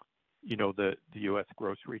U.S.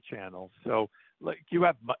 grocery channel. So like you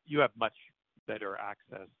have much better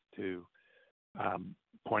access to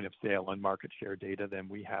point of sale and market share data than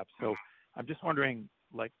we have. So I'm just wondering,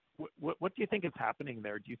 like, what do you think is happening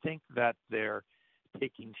there? Do you think that they're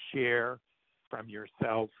taking share from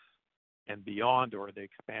yourself and beyond, or are they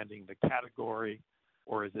expanding the category,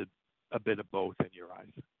 or is it a bit of both in your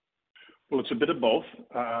eyes? Well, it's a bit of both.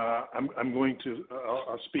 I'll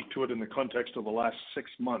speak to it in the context of the last 6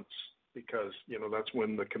 months because that's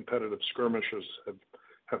when the competitive skirmishes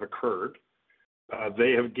have occurred.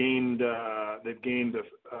 They've gained a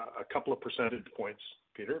couple of percentage points,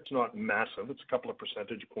 Peter. It's not massive. It's a couple of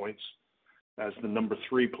percentage points as the number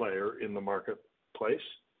 3 player in the marketplace.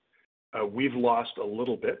 We've lost a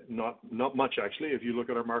little bit, not much actually. If you look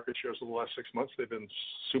at our market shares over the last 6 months, they've been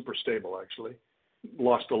super stable actually.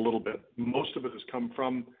 Lost a little bit. Most of it has come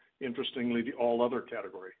from, interestingly, the all other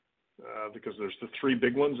category because there's the 3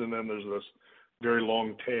 big ones and then there's this very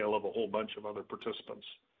long tail of a whole bunch of other participants.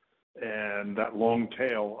 And that long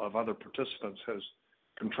tail of other participants has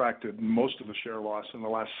contracted. Most of the share loss in the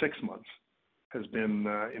last 6 months has been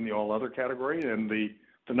in the all other category. And the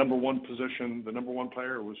number 1 position, the number 1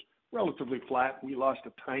 player was relatively flat. We lost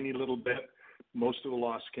a tiny little bit. Most of the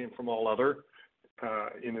loss came from all other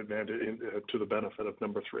to the benefit of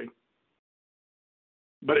number 3.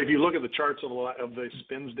 But if you look at the charts of the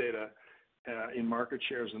SPINS data in market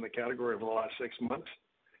shares in the category over the last 6 months,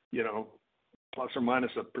 plus or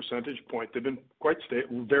minus a percentage point, they've been quite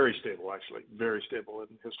stable, very stable actually, very stable in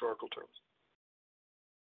historical terms.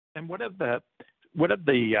 And what have the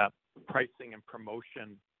pricing and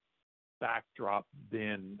promotion backdrop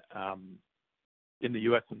been in the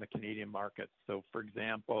U.S. and the Canadian markets? So, for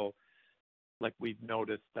example, like we've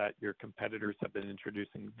noticed that your competitors have been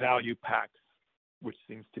introducing value packs, which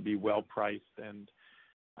seems to be well priced, and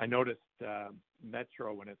I noticed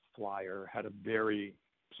Metro in its flyer had a very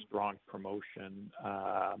strong promotion.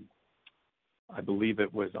 I believe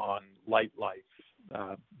it was on Light Life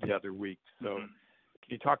the other week. So can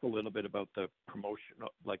you talk a little bit about the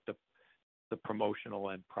promotional, like the promotional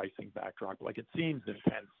and pricing backdrop? Like it seems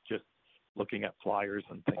intense just looking at flyers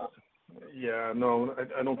and things. Yeah, no,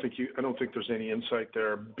 I don't think there's any insight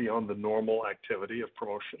there beyond the normal activity of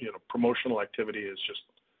promotion. Promotional activity is just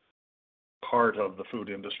part of the food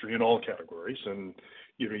industry in all categories, and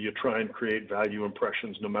you try and create value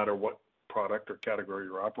impressions no matter what product or category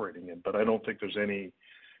you're operating in. But I don't think there's any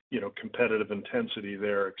competitive intensity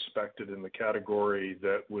there expected in the category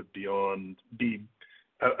that would be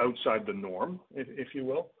outside the norm, if you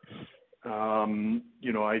will.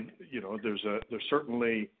 There's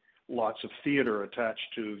certainly lots of theater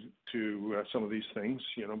attached to some of these things,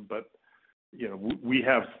 but we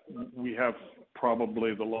have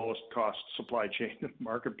probably the lowest cost supply chain in the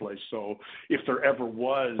marketplace. So if there ever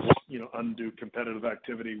was undue competitive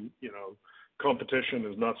activity, competition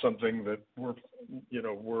is not something that we're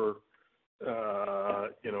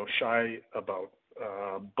shy about.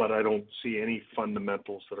 But I don't see any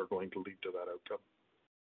fundamentals that are going to lead to that outcome.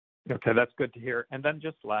 Okay, that's good to hear. And then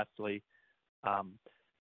just lastly,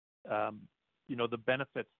 the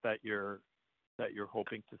benefits that you're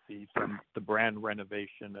hoping to see from the brand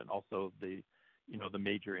renovation and also the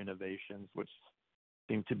major innovations, which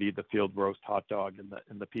seem to be the field roast hot dog and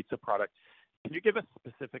the pizza product. Can you give us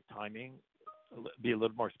specific timing? Be a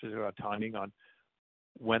little more specific about timing on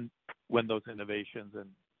when those innovations and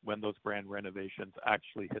when those brand renovations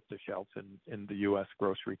actually hit the shelves in the U.S.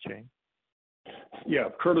 grocery chain? Yeah,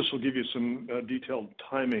 Curtis will give you some detailed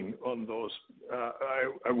timing on those.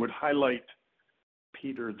 I would highlight,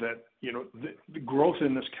 Peter, that the growth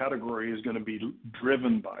in this category is going to be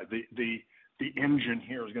driven by the engine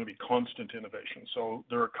here is going to be constant innovation. So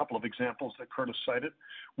there are a couple of examples that Curtis cited.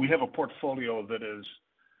 We have a portfolio that is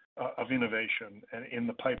of innovation and in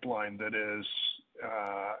the pipeline that is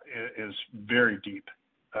very deep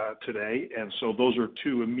today, and so those are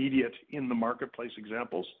two immediate in the marketplace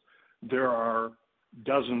examples. There are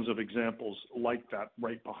dozens of examples like that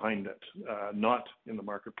right behind it, not in the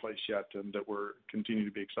marketplace yet, and that we're continuing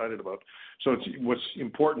to be excited about. So what's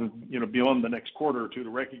important, beyond the next quarter or two to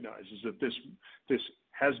recognize is that this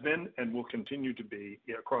has been and will continue to be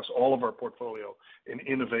across all of our portfolio an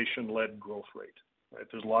innovation-led growth rate. Right?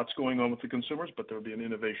 There's lots going on with the consumers, but there'll be an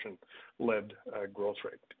innovation-led growth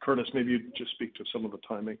rate. Curtis, maybe you just speak to some of the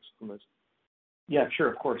timings on this. Yeah, sure,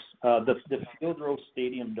 of course. The field roast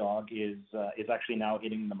stadium dog is actually now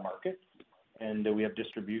hitting the market, and we have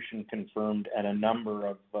distribution confirmed at a number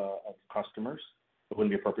of customers. It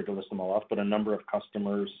wouldn't be appropriate to list them all off, but a number of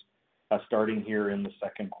customers starting here in the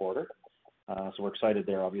second quarter. So we're excited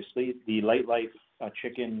there, obviously. The Light Life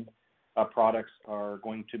chicken products are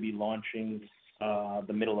going to be launching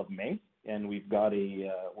the middle of May, and we're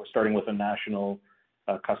starting with a national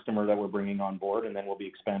customer that we're bringing on board, and then we'll be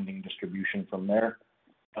expanding distribution from there.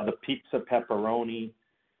 The pizza pepperoni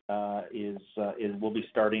will be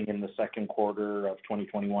starting in the second quarter of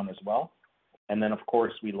 2021 as well. And then, of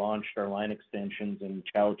course, we launched our line extensions in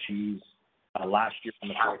chow cheese last year in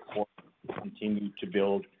the fourth quarter. We continue to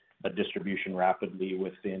build a distribution rapidly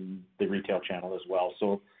within the retail channel as well.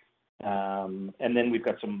 So, and then we've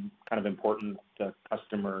got some kind of important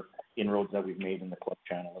customer inroads that we've made in the club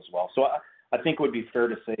channel as well. So I think it would be fair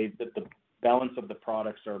to say that the balance of the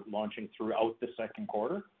products are launching throughout the second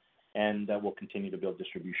quarter, and we'll continue to build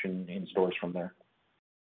distribution in stores from there.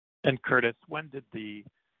 And Curtis, when did the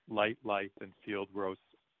Light Life and Field Roast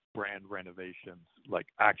brand renovations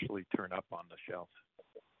actually turn up on the shelf?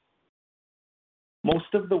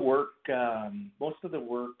 Most of the work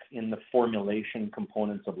in the formulation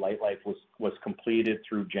components of Light Life was completed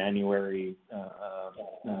through January,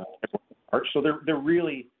 March. So they're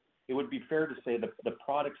really. It would be fair to say that the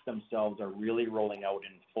products themselves are really rolling out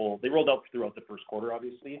in full. They rolled out throughout the first quarter,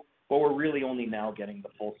 obviously, but we're really only now getting the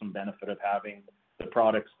fulsome benefit of having the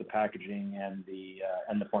products, the packaging, and the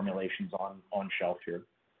formulations on shelf here.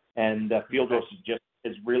 And Field Roast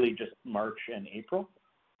is really just March and April.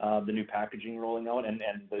 The new packaging rolling out, and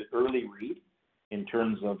the early read in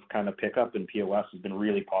terms of kind of pickup and POS has been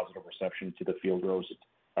really positive reception to the Field Roast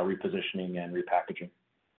repositioning and repackaging.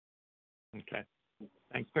 Okay.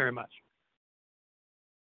 Thanks very much.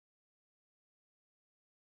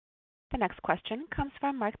 The next question comes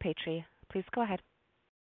from Mark Petrie. Please go ahead.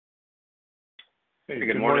 Hey,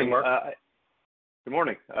 good morning, Mark. Good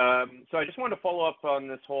morning. So I just wanted to follow up on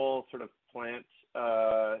this whole sort of plant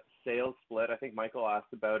sales split. I think Michael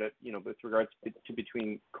asked about it, with regards to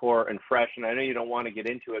between core and fresh, and I know you don't want to get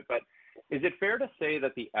into it, but Is it fair to say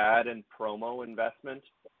that the ad and promo investment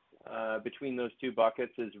between those two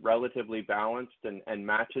buckets is relatively balanced and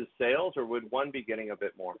matches sales, or would one be getting a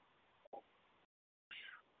bit more?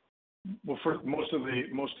 Well, for most of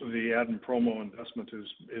the ad and promo investment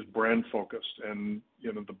is brand focused, and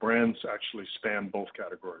the brands actually span both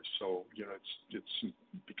categories. So it's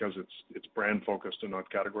because it's brand focused and not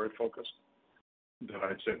category focused that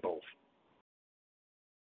I'd say both.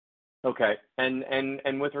 Okay,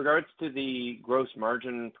 and with regards to the gross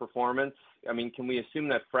margin performance, I mean, can we assume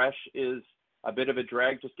that fresh is a bit of a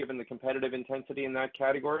drag just given the competitive intensity in that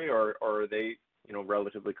category, or are they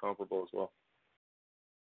relatively comparable as well?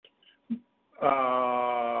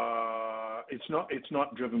 It's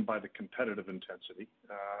not driven by the competitive intensity,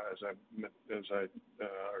 as I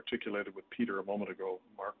articulated with Peter a moment ago,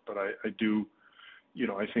 Mark. But I do,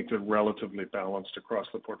 I think they're relatively balanced across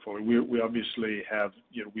the portfolio. We obviously have,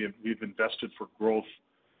 we've invested for growth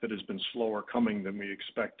that has been slower coming than we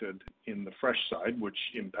expected in the fresh side, which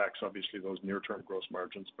impacts obviously those near-term gross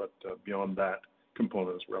margins. But beyond that,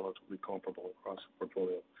 component is relatively comparable across the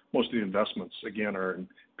portfolio. Most of the investments, again, are in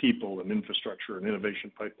people and infrastructure and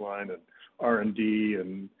innovation pipeline and R&D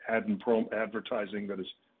and ad and advertising that is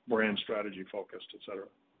brand strategy focused, et cetera.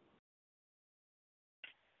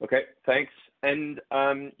 Okay, thanks. And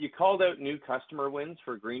you called out new customer wins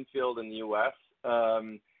for Greenfield in the U.S.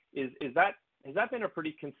 Has that been a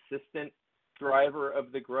pretty consistent driver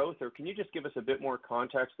of the growth, or can you just give us a bit more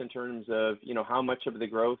context in terms of how much of the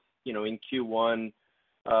growth in Q1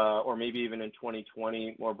 or maybe even in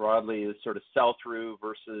 2020 more broadly is sort of sell through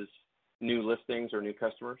versus new listings or new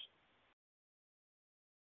customers?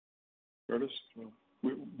 Curtis,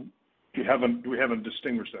 we haven't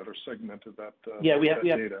distinguished that or segmented that. Yeah, we have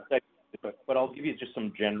data. But I'll give you just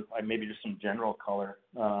some general color.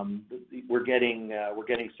 We're getting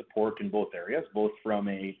support in both areas, both from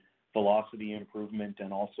a velocity improvement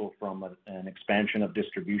and also from an expansion of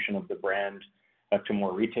distribution of the brand to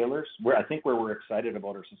more retailers. I think where we're excited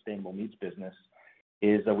about our sustainable meats business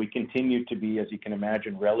is that we continue to be, as you can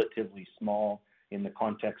imagine, relatively small in the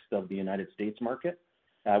context of the United States market,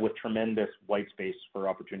 with tremendous white space for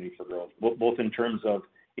opportunity for growth, both in terms of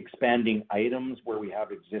expanding items where we have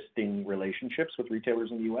existing relationships with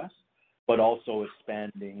retailers in the U.S., but also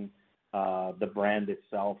expanding the brand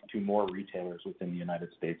itself to more retailers within the United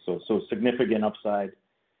States. So significant upside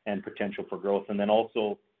and potential for growth. And then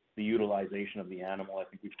also the utilization of the animal, I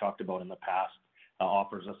think we've talked about in the past,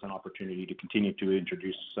 offers us an opportunity to continue to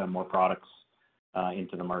introduce more products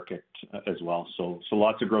into the market as well. So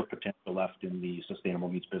lots of growth potential left in the sustainable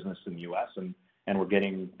meats business in the U.S. and we're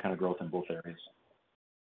getting kind of growth in both areas.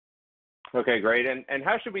 Okay, great. And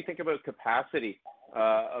how should we think about capacity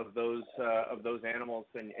of those animals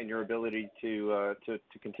and your ability to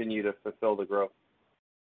continue to fulfill the growth?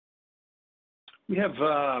 We have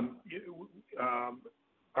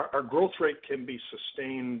our growth rate can be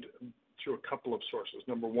sustained through a couple of sources.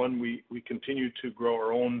 Number one, we continue to grow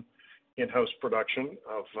our own in-house production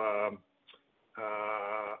of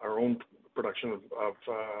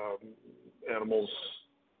animals,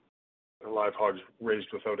 live hogs raised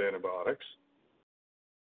without antibiotics.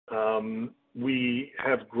 We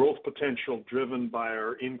have growth potential driven by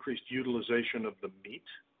our increased utilization of the meat,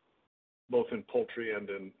 both in poultry and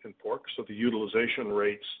in pork. So the utilization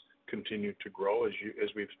rates continue to grow, as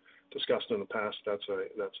we've discussed in the past. That's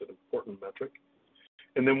an important metric.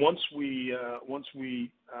 And then once we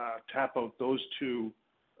tap out those two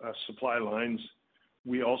supply lines,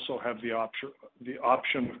 we also have the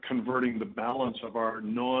option of converting the balance of our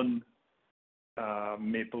non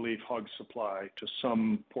maple leaf hog supply to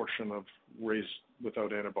some portion of raised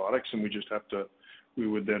without antibiotics, and we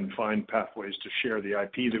would then find pathways to share the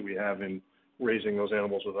IP that we have in raising those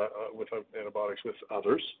animals without antibiotics with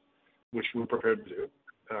others, which we're prepared to do,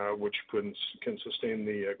 which can sustain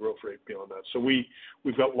the growth rate beyond that. So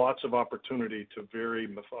we've got lots of opportunity to very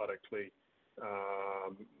methodically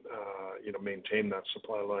maintain that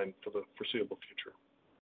supply line for the foreseeable future.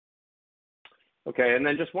 Okay, and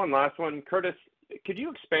then just one last one. Curtis, could you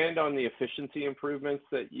expand on the efficiency improvements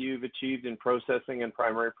that you've achieved in processing and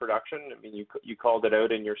primary production? I mean, you called it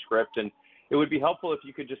out in your script, and it would be helpful if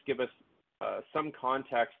you could just give us some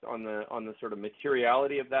context on the sort of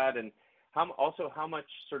materiality of that, and how much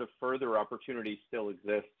sort of further opportunity still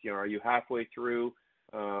exists. Are you halfway through,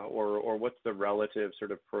 or what's the relative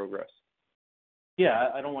sort of progress? Yeah,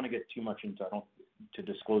 I don't want to get too much into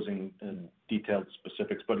disclosing detailed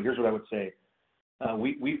specifics, but here's what I would say.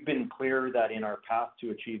 We've been clear that in our path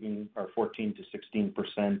to achieving our 14 to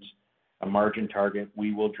 16% margin target,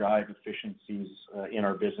 we will drive efficiencies in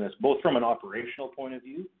our business, both from an operational point of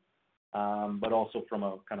view, but also from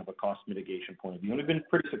a kind of a cost mitigation point of view. And we've been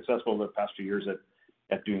pretty successful over the past few years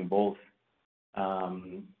at doing both.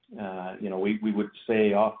 We would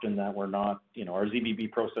say often that we're not, our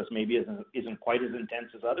ZBB process maybe isn't quite as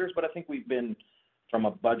intense as others, but I think we've been, from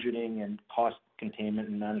a budgeting and cost containment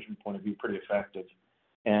and management point of view, pretty effective.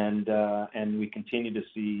 And we continue to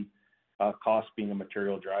see cost being a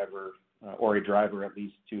material driver or a driver at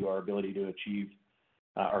least to our ability to achieve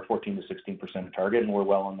our 14 to 16% target, and we're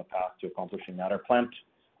well on the path to accomplishing that. Our plant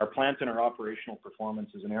and our operational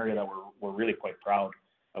performance is an area that we're really quite proud.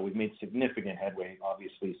 We've made significant headway,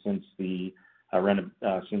 obviously, since the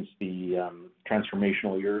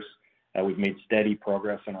transformational years. We've made steady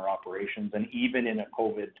progress in our operations, and even in a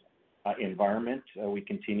COVID environment, we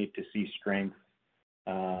continue to see strength,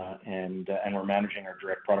 and we're managing our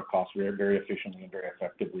direct product costs very, very efficiently and very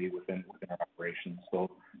effectively within our operations.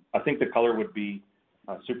 So I think the color would be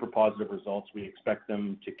super positive results. We expect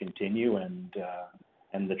them to continue, and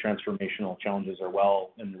the transformational challenges are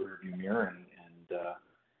well in the rearview mirror,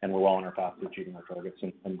 and we're well on our path to achieving our targets,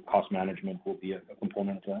 and cost management will be a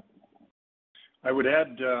component of that. I would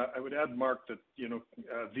add, Mark, that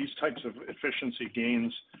these types of efficiency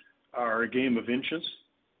gains are a game of inches.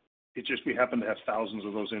 It's just we happen to have thousands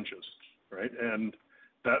of those inches, right? And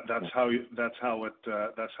that's how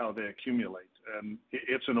they accumulate, and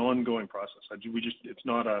it's an ongoing process. It's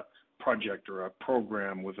not a project or a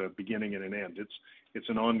program with a beginning and an end. It's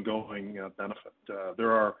an ongoing benefit.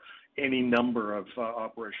 There are any number of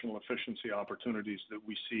operational efficiency opportunities that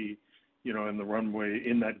we see, in the runway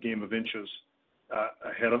in that game of inches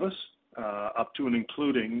ahead of us, up to and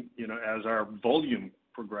including, as our volume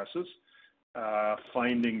progresses,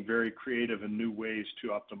 finding very creative and new ways to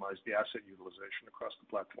optimize the asset utilization across the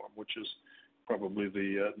platform, which is probably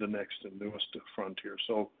the next and newest frontier.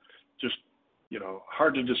 So just,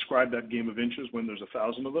 hard to describe that game of inches when there's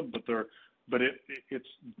 1,000 of them, but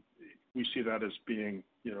we see that as being,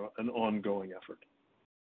 an ongoing effort.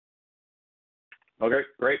 Okay,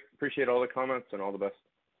 great. Appreciate all the comments and all the best.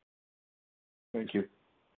 Thank you.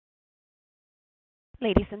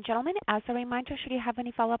 Ladies and gentlemen, as a reminder, should you have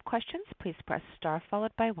any follow-up questions, please press star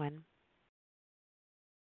followed by 1.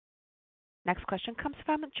 Next question comes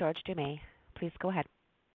from George Dumais. Please go ahead.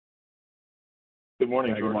 Good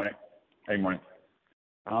morning, George. Good morning. Hey, good morning.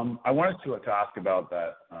 I wanted to ask about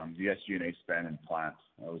that the SG&A spend in plants.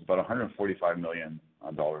 It was about $145 million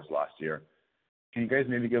last year. Can you guys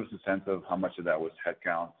maybe give us a sense of how much of that was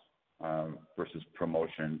headcount versus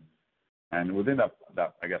promotion? And within that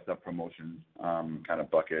promotion kind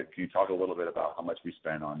of bucket, can you talk a little bit about how much we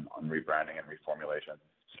spend on rebranding and reformulation?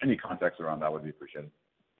 Just any context around that would be appreciated.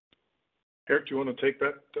 Eric, do you want to take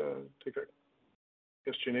that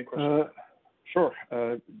SG&A question? Sure,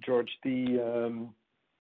 George.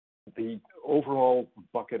 The overall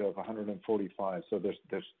bucket of 145. So there's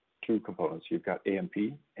two components. You've got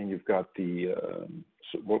A&P, and you've got the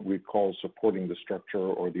what we call supporting the structure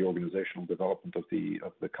or the organizational development of the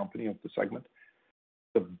company, of the segment.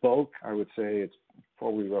 The bulk, I would say, it's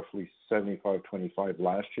probably roughly 75-25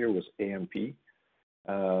 last year was A&P.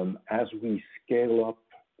 As we scale up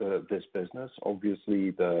this business,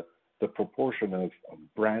 obviously the proportion of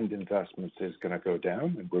brand investments is going to go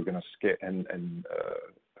down, and we're going to scale. And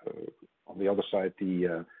on the other side,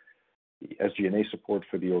 the SG&A support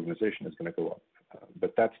for the organization is going to go up.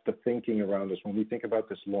 But that's the thinking around us. When we think about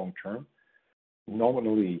this long term,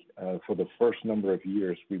 nominally, for the first number of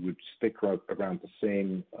years, we would stick around the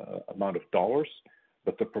same amount of dollars,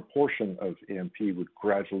 but the proportion of A&P would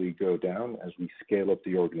gradually go down as we scale up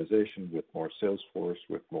the organization with more sales force,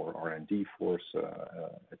 with more R&D force,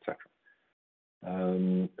 et cetera.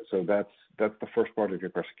 So that's the first part of your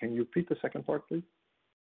question. Can you repeat the second part, please?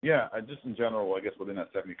 Yeah, just in general, I guess within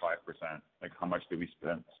that 75%, like how much do we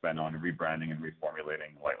spend on rebranding and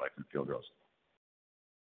reformulating Light Life and Field Roast?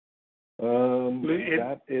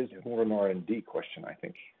 That is more an R&D question, I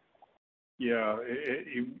think. Yeah,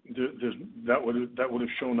 that would have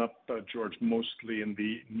shown up, George, mostly in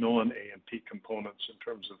the non-A&P components in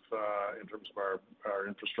terms of our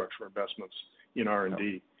infrastructure investments in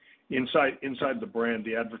R&D. Inside the brand,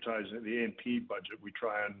 the advertising, the A&P budget, we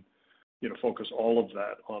try and focus all of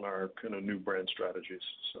that on our kind of new brand strategies.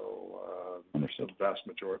 So the vast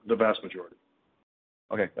majority.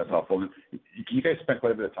 Okay, that's helpful. You guys spent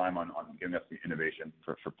quite a bit of time on giving us the innovation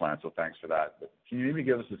for plants, so thanks for that. But can you maybe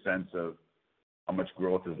give us a sense of how much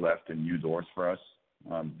growth is left in new doors for us,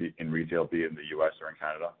 in retail, be it in the U.S. or in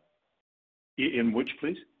Canada? In which,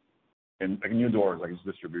 please? In like new doors, like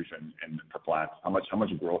distribution for plants. How much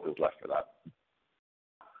growth is left for that?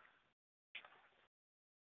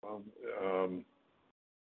 Well,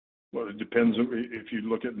 Well, it depends if you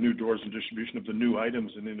look at new doors and distribution of the new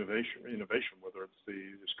items and innovation, whether it's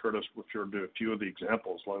as Curtis referred to a few of the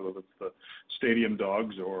examples, whether it's the stadium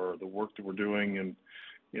dogs or the work that we're doing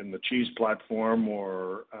in the cheese platform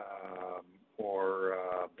or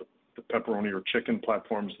the pepperoni or chicken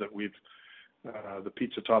platforms that we've, the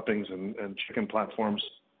pizza toppings and chicken platforms,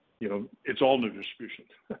 it's all new distribution.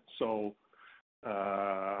 So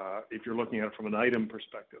if you're looking at it from an item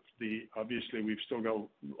perspective, obviously we've still got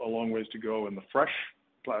a long ways to go in the fresh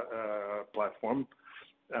platform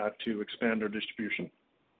to expand our distribution.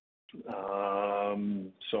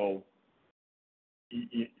 So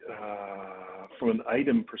from an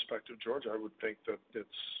item perspective, George, I would think that it's,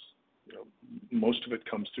 most of it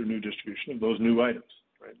comes through new distribution of those new items,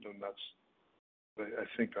 right? And I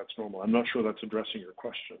think that's normal. I'm not sure that's addressing your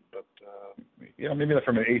question, but maybe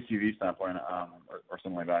from an ACV standpoint or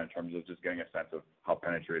something like that, in terms of just getting a sense of how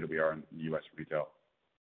penetrated we are in U.S. retail.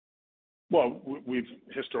 Well, we've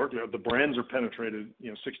historically, the brands are penetrated.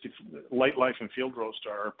 Light Life and Field Roast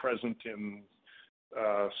are present in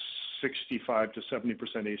 65 to 70%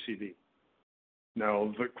 ACV.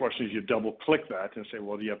 Now the question is, you double click that and say,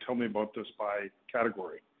 well, tell me about this by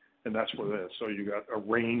category. And that's what it is. So you got a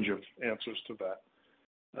range of answers to that.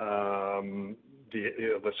 The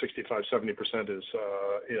 65-70%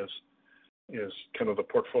 is kind of the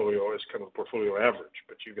portfolio average.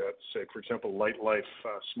 But you got, say, for example, Light Life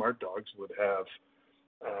Smart Dogs would have,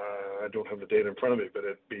 I don't have the data in front of me, but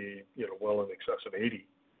it'd be well in excess of 80.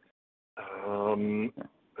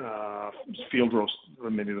 Field Roast,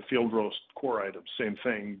 maybe the Field Roast core items, same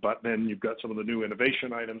thing. But then you've got some of the new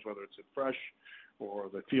innovation items, whether it's at Fresh or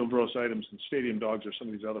the Field Roast items and Stadium Dogs or some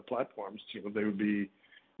of these other platforms, they would be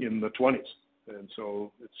in the 20s. And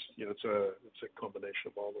so it's a combination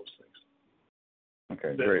of all those things.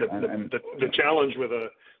 Okay, great. The challenge with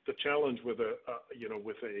a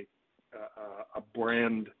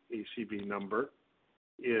brand ACV number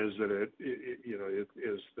is that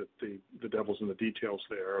the devil's in the details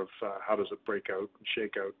there of how does it break out and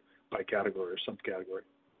shake out by category or subcategory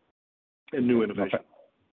and new innovation. Okay.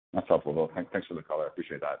 That's helpful, Will. Thanks for the color. I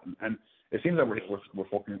appreciate that. And it seems that we're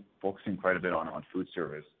focusing quite a bit on food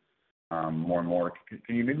service more and more.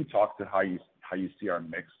 Can you maybe talk to how you see our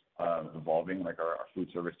mix evolving, like our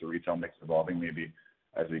food service to retail mix evolving, maybe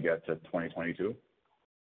as we get to 2022?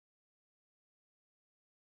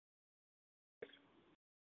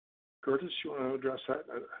 Curtis, you want to address that?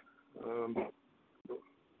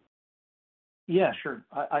 Yeah, sure.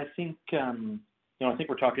 I think I think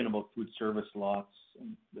we're talking about food service lots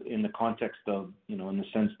in the context of, in the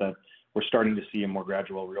sense that we're starting to see a more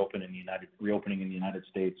gradual reopening in the United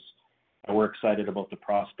States. We're excited about the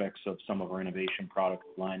prospects of some of our innovation products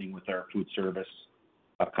aligning with our food service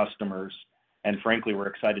customers. And frankly, we're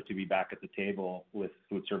excited to be back at the table with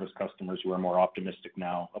food service customers who are more optimistic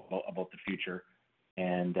now about the future.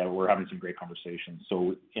 And we're having some great conversations.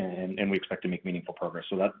 So, and we expect to make meaningful progress.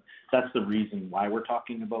 So that's the reason why we're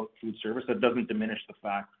talking about food service. That doesn't diminish the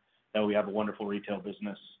fact that we have a wonderful retail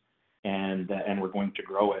business, and we're going to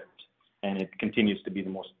grow it, and it continues to be the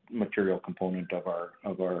most material component of our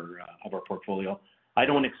portfolio. I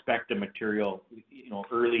don't expect a material,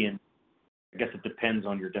 early in. I guess it depends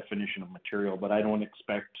on your definition of material, but I don't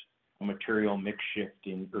expect a material mix shift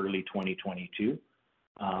in early 2022.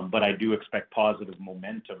 But I do expect positive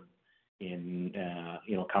momentum in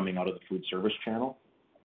coming out of the food service channel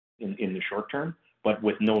in the short term, but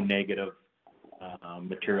with no negative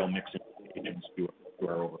material mix implications to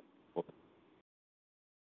our overall.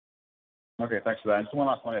 Okay, thanks for that. And just one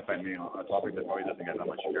last one, if I may, on a topic that probably doesn't get that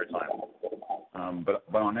much of your time. But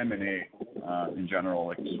on M&A in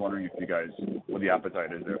general, just wondering if you guys, what the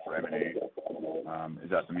appetite is there for M&A. Is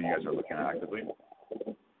that something you guys are looking at actively?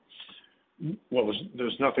 Well,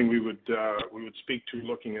 there's nothing we would speak to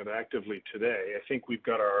looking at actively today. I think we've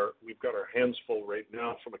got our hands full right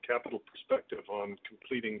now from a capital perspective on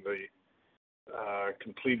completing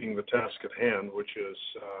the task at hand, which is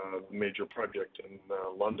a major project in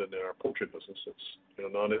London in our poultry business. It's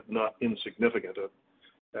not insignificant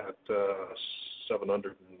at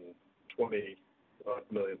 $720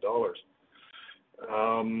 million.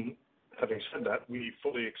 Having said that, we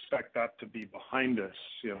fully expect that to be behind us,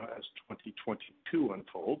 as 2022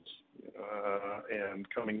 unfolds, and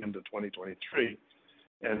coming into 2023.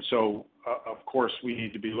 And so, of course, we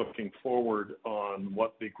need to be looking forward on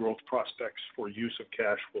what the growth prospects for use of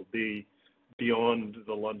cash will be beyond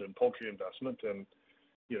the London poultry investment. And,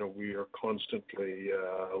 we are constantly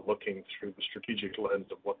looking through the strategic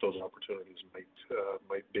lens of what those opportunities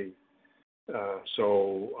might be.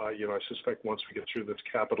 So, I suspect once we get through this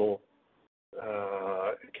capital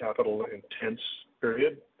intense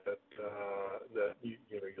period, that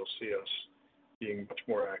you'll see us being much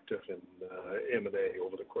more active in M&A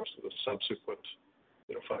over the course of the subsequent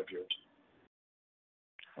 5 years.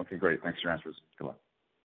 Okay, great. Thanks for your answers. Good luck.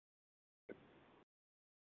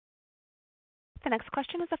 The next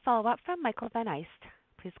question is a follow-up from Michael Van Eist.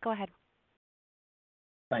 Please go ahead.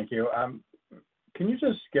 Thank you. Can you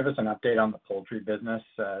just give us an update on the poultry business?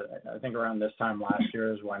 I think around this time last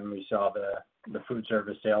year is when we saw the food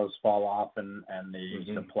service sales fall off and the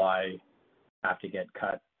supply have to get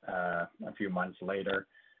cut a few months later.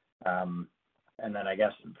 And then I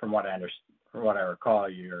guess from what I recall,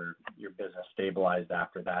 your business stabilized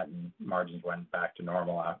after that and margins went back to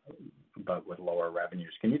normal, but with lower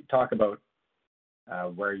revenues. Can you talk about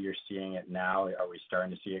where you're seeing it now? Are we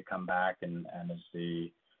starting to see it come back, and is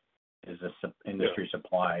the industry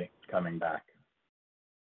supply coming back?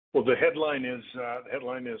 Well, the headline is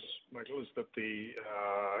Michael, is that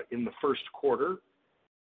in the first quarter,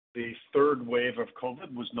 the third wave of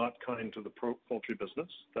COVID was not kind to the poultry business.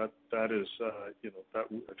 That is that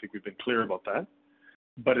I think we've been clear about that,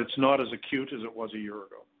 but it's not as acute as it was a year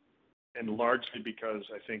ago, and largely because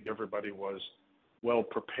I think everybody was well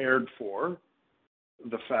prepared for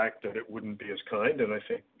the fact that it wouldn't be as kind, and I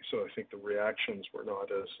think the reactions were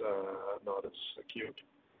not as acute.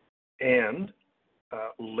 And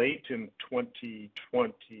late in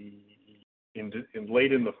 2020,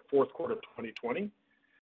 late in the fourth quarter of 2020,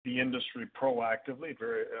 the industry proactively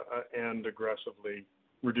and aggressively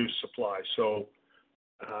reduced supply. So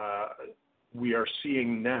we are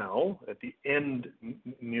seeing now at the end,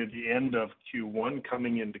 near the end of Q1,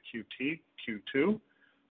 coming into Q2,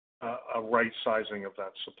 a right sizing of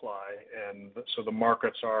that supply. And so the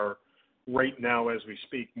markets are right now, as we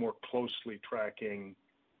speak, more closely tracking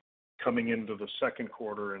coming into the second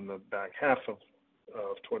quarter in the back half of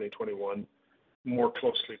 2021, more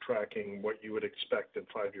closely tracking what you would expect in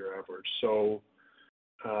 5-year average. So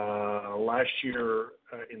last year,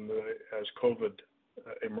 as COVID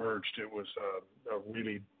emerged, it was a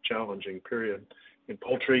really challenging period in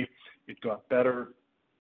poultry. It got better.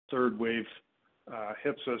 Third wave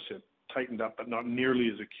hits us. It tightened up, but not nearly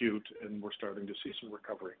as acute, and we're starting to see some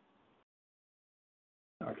recovery.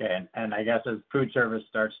 Okay, and I guess as food service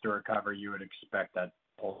starts to recover, you would expect that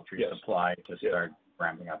poultry supply to start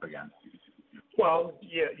ramping up again. Well,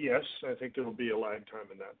 yes, I think there will be a lag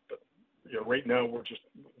time in that, but right now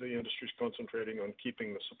the industry's concentrating on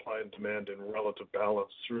keeping the supply and demand in relative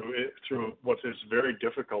balance through what is very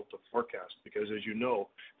difficult to forecast, because as you know,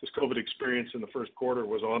 this COVID experience in the first quarter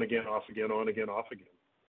was on again, off again, on again, off again.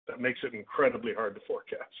 That makes it incredibly hard to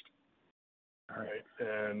forecast. All right,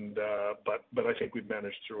 and but I think we've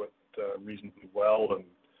managed through it reasonably well, and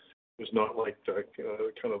it was not like the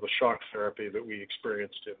kind of the shock therapy that we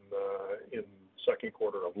experienced in second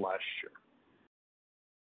quarter of last year.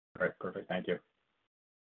 All right, perfect. Thank you.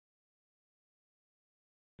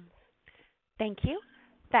 Thank you.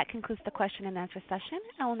 That concludes the question and answer session.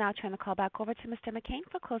 I will now turn the call back over to Mr. McCain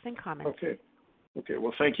for closing comments. Okay.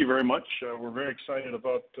 Well, thank you very much. We're very excited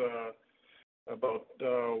about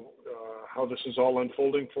how this is all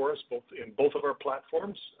unfolding for us, both of our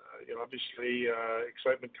platforms. Obviously,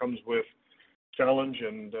 excitement comes with challenge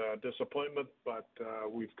and disappointment, but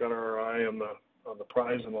we've got our eye on the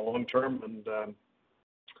prize in the long term, and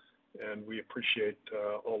we appreciate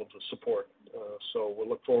all of the support. So we'll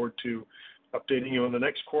look forward to updating you on the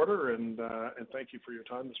next quarter, and thank you for your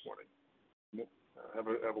time this morning. Have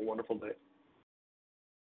a wonderful day.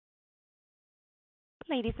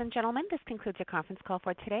 Ladies and gentlemen, this concludes your conference call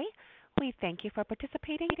for today. We thank you for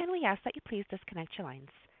participating, and we ask that you please disconnect your lines.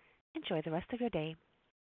 Enjoy the rest of your day.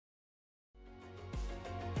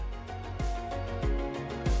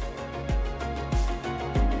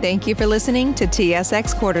 Thank you for listening to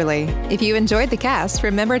TSX Quarterly. If you enjoyed the cast,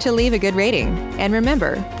 remember to leave a good rating. And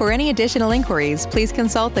remember, for any additional inquiries, please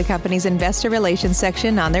consult the company's investor relations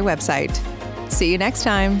section on their website. See you next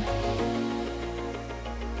time.